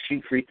cannot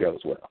shoot free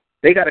throws well.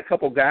 They got a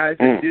couple guys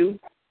that do.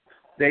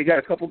 They got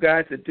a couple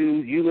guys that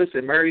do, Eulis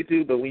and Murray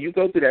do, but when you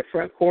go through that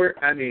front court,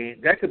 I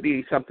mean, that could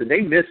be something. They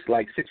miss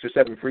like 6 or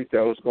 7 free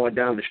throws going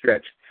down the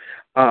stretch.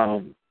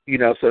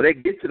 So they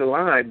get to the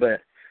line,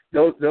 but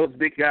those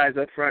big guys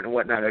up front and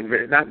whatnot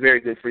are not very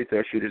good free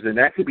throw shooters, and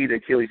that could be the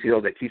Achilles heel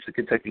that keeps the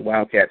Kentucky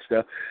Wildcats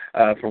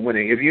from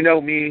winning. If you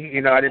know me,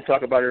 I didn't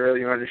talk about it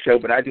earlier on the show,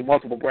 but I do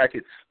multiple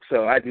brackets,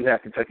 so I do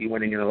have Kentucky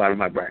winning in a lot of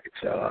my brackets.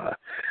 So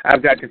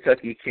I've got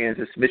Kentucky,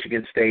 Kansas,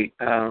 Michigan State.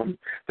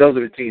 Those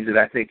are the teams that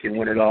I think can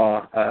win it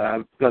all.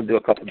 I'm going to do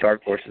a couple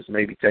dark horses,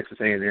 maybe Texas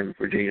A&M and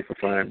Virginia for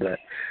fun, but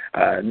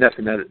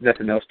nothing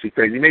else too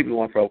crazy. Maybe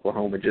one for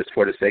Oklahoma just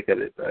for the sake of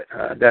it, but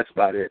that's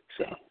about it.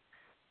 So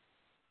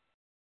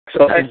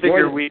I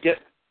figure we get.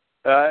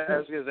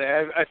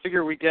 I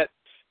figure we get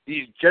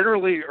these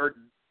generally, or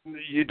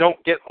you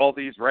don't get all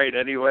these right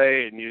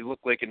anyway, and you look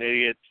like an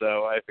idiot.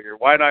 So I figure,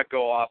 why not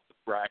go off the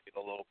bracket a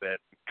little bit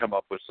and come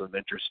up with some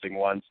interesting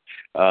ones?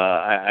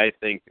 I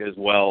think as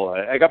well.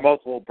 I got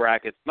multiple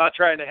brackets. Not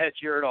trying to hedge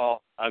here at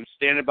all. I'm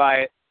standing by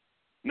it.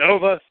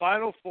 Nova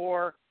Final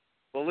Four.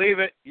 Believe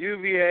it.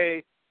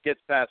 UVA, gets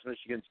past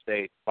Michigan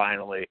State,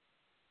 finally,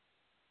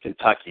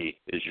 Kentucky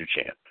is your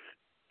champ.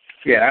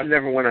 Yeah, I've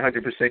never won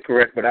 100%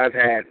 correct, but I've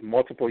had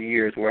multiple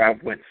years where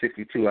I've went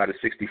 62 out of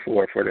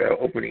 64 for the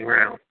opening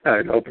round,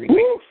 the opening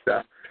game.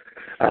 So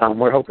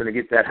we're hoping to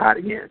get that hot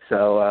again.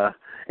 So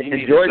you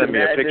need to send me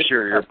a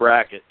picture of your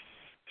bracket.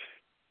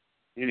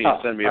 You need to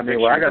send me a picture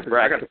of your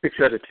bracket. I got the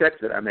picture of the checks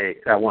that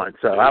I won.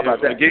 So how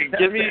about that?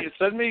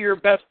 Send me your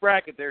best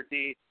bracket there,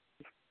 D.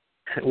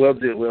 Will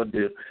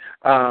do.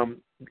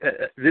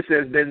 This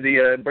has been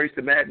the Embrace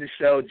the Madness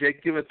show.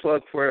 Jake, give a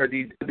plug for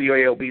the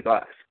WAOB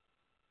Live.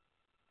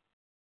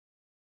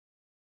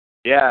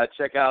 Yeah,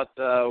 check out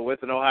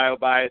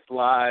withanohiobias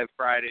Live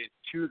Fridays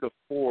 2 to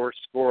 4,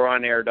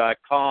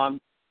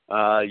 scoreonair.com.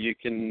 You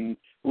can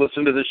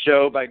listen to the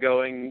show by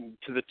going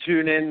to the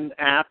TuneIn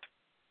app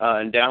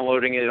and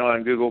downloading it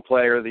on Google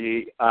Play or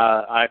the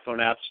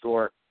iPhone App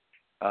Store.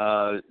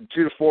 2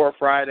 to 4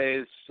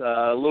 Fridays,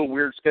 a little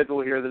weird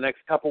schedule here the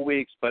next couple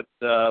weeks, but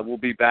we'll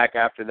be back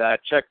after that.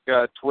 Check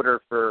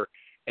Twitter for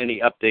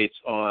any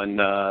updates on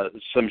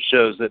some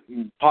shows that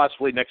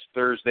possibly next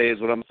Thursday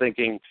is what I'm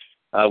thinking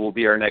will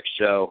be our next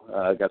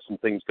show. Got some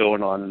things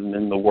going on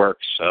in the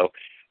works, so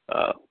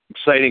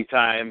exciting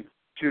time.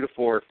 2 to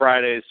 4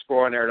 Fridays,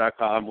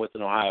 scoreonair.com with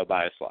an Ohio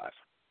Bias Live.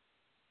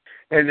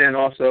 And then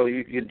also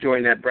you can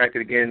join that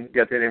bracket again,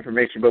 get that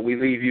information, but we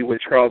leave you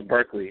with Charles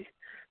Barkley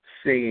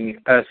singing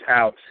us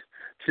out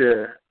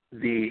to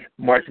the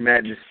March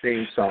Madness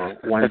theme song,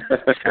 One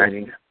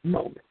Shining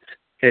Moment.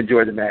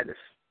 Enjoy the madness.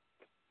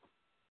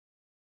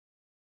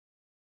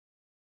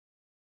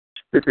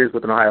 This is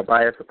With an Ohio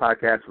Bias, a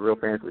podcast for real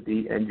fans with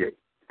D and J.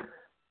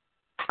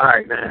 All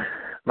right, man.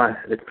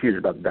 The computer's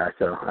about to die,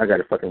 so I got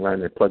to fucking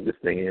learn to plug this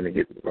thing in and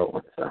get it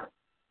rolling. So.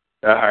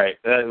 All right.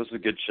 That was a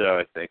good show,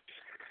 I think.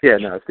 Yeah,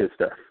 no, it's good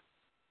stuff.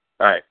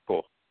 All right,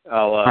 cool.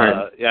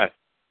 Yeah,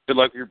 good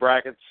luck with your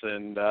brackets,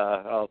 and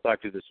I'll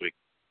talk to you this week.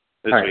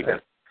 This weekend.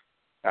 Man.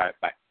 All right,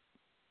 bye.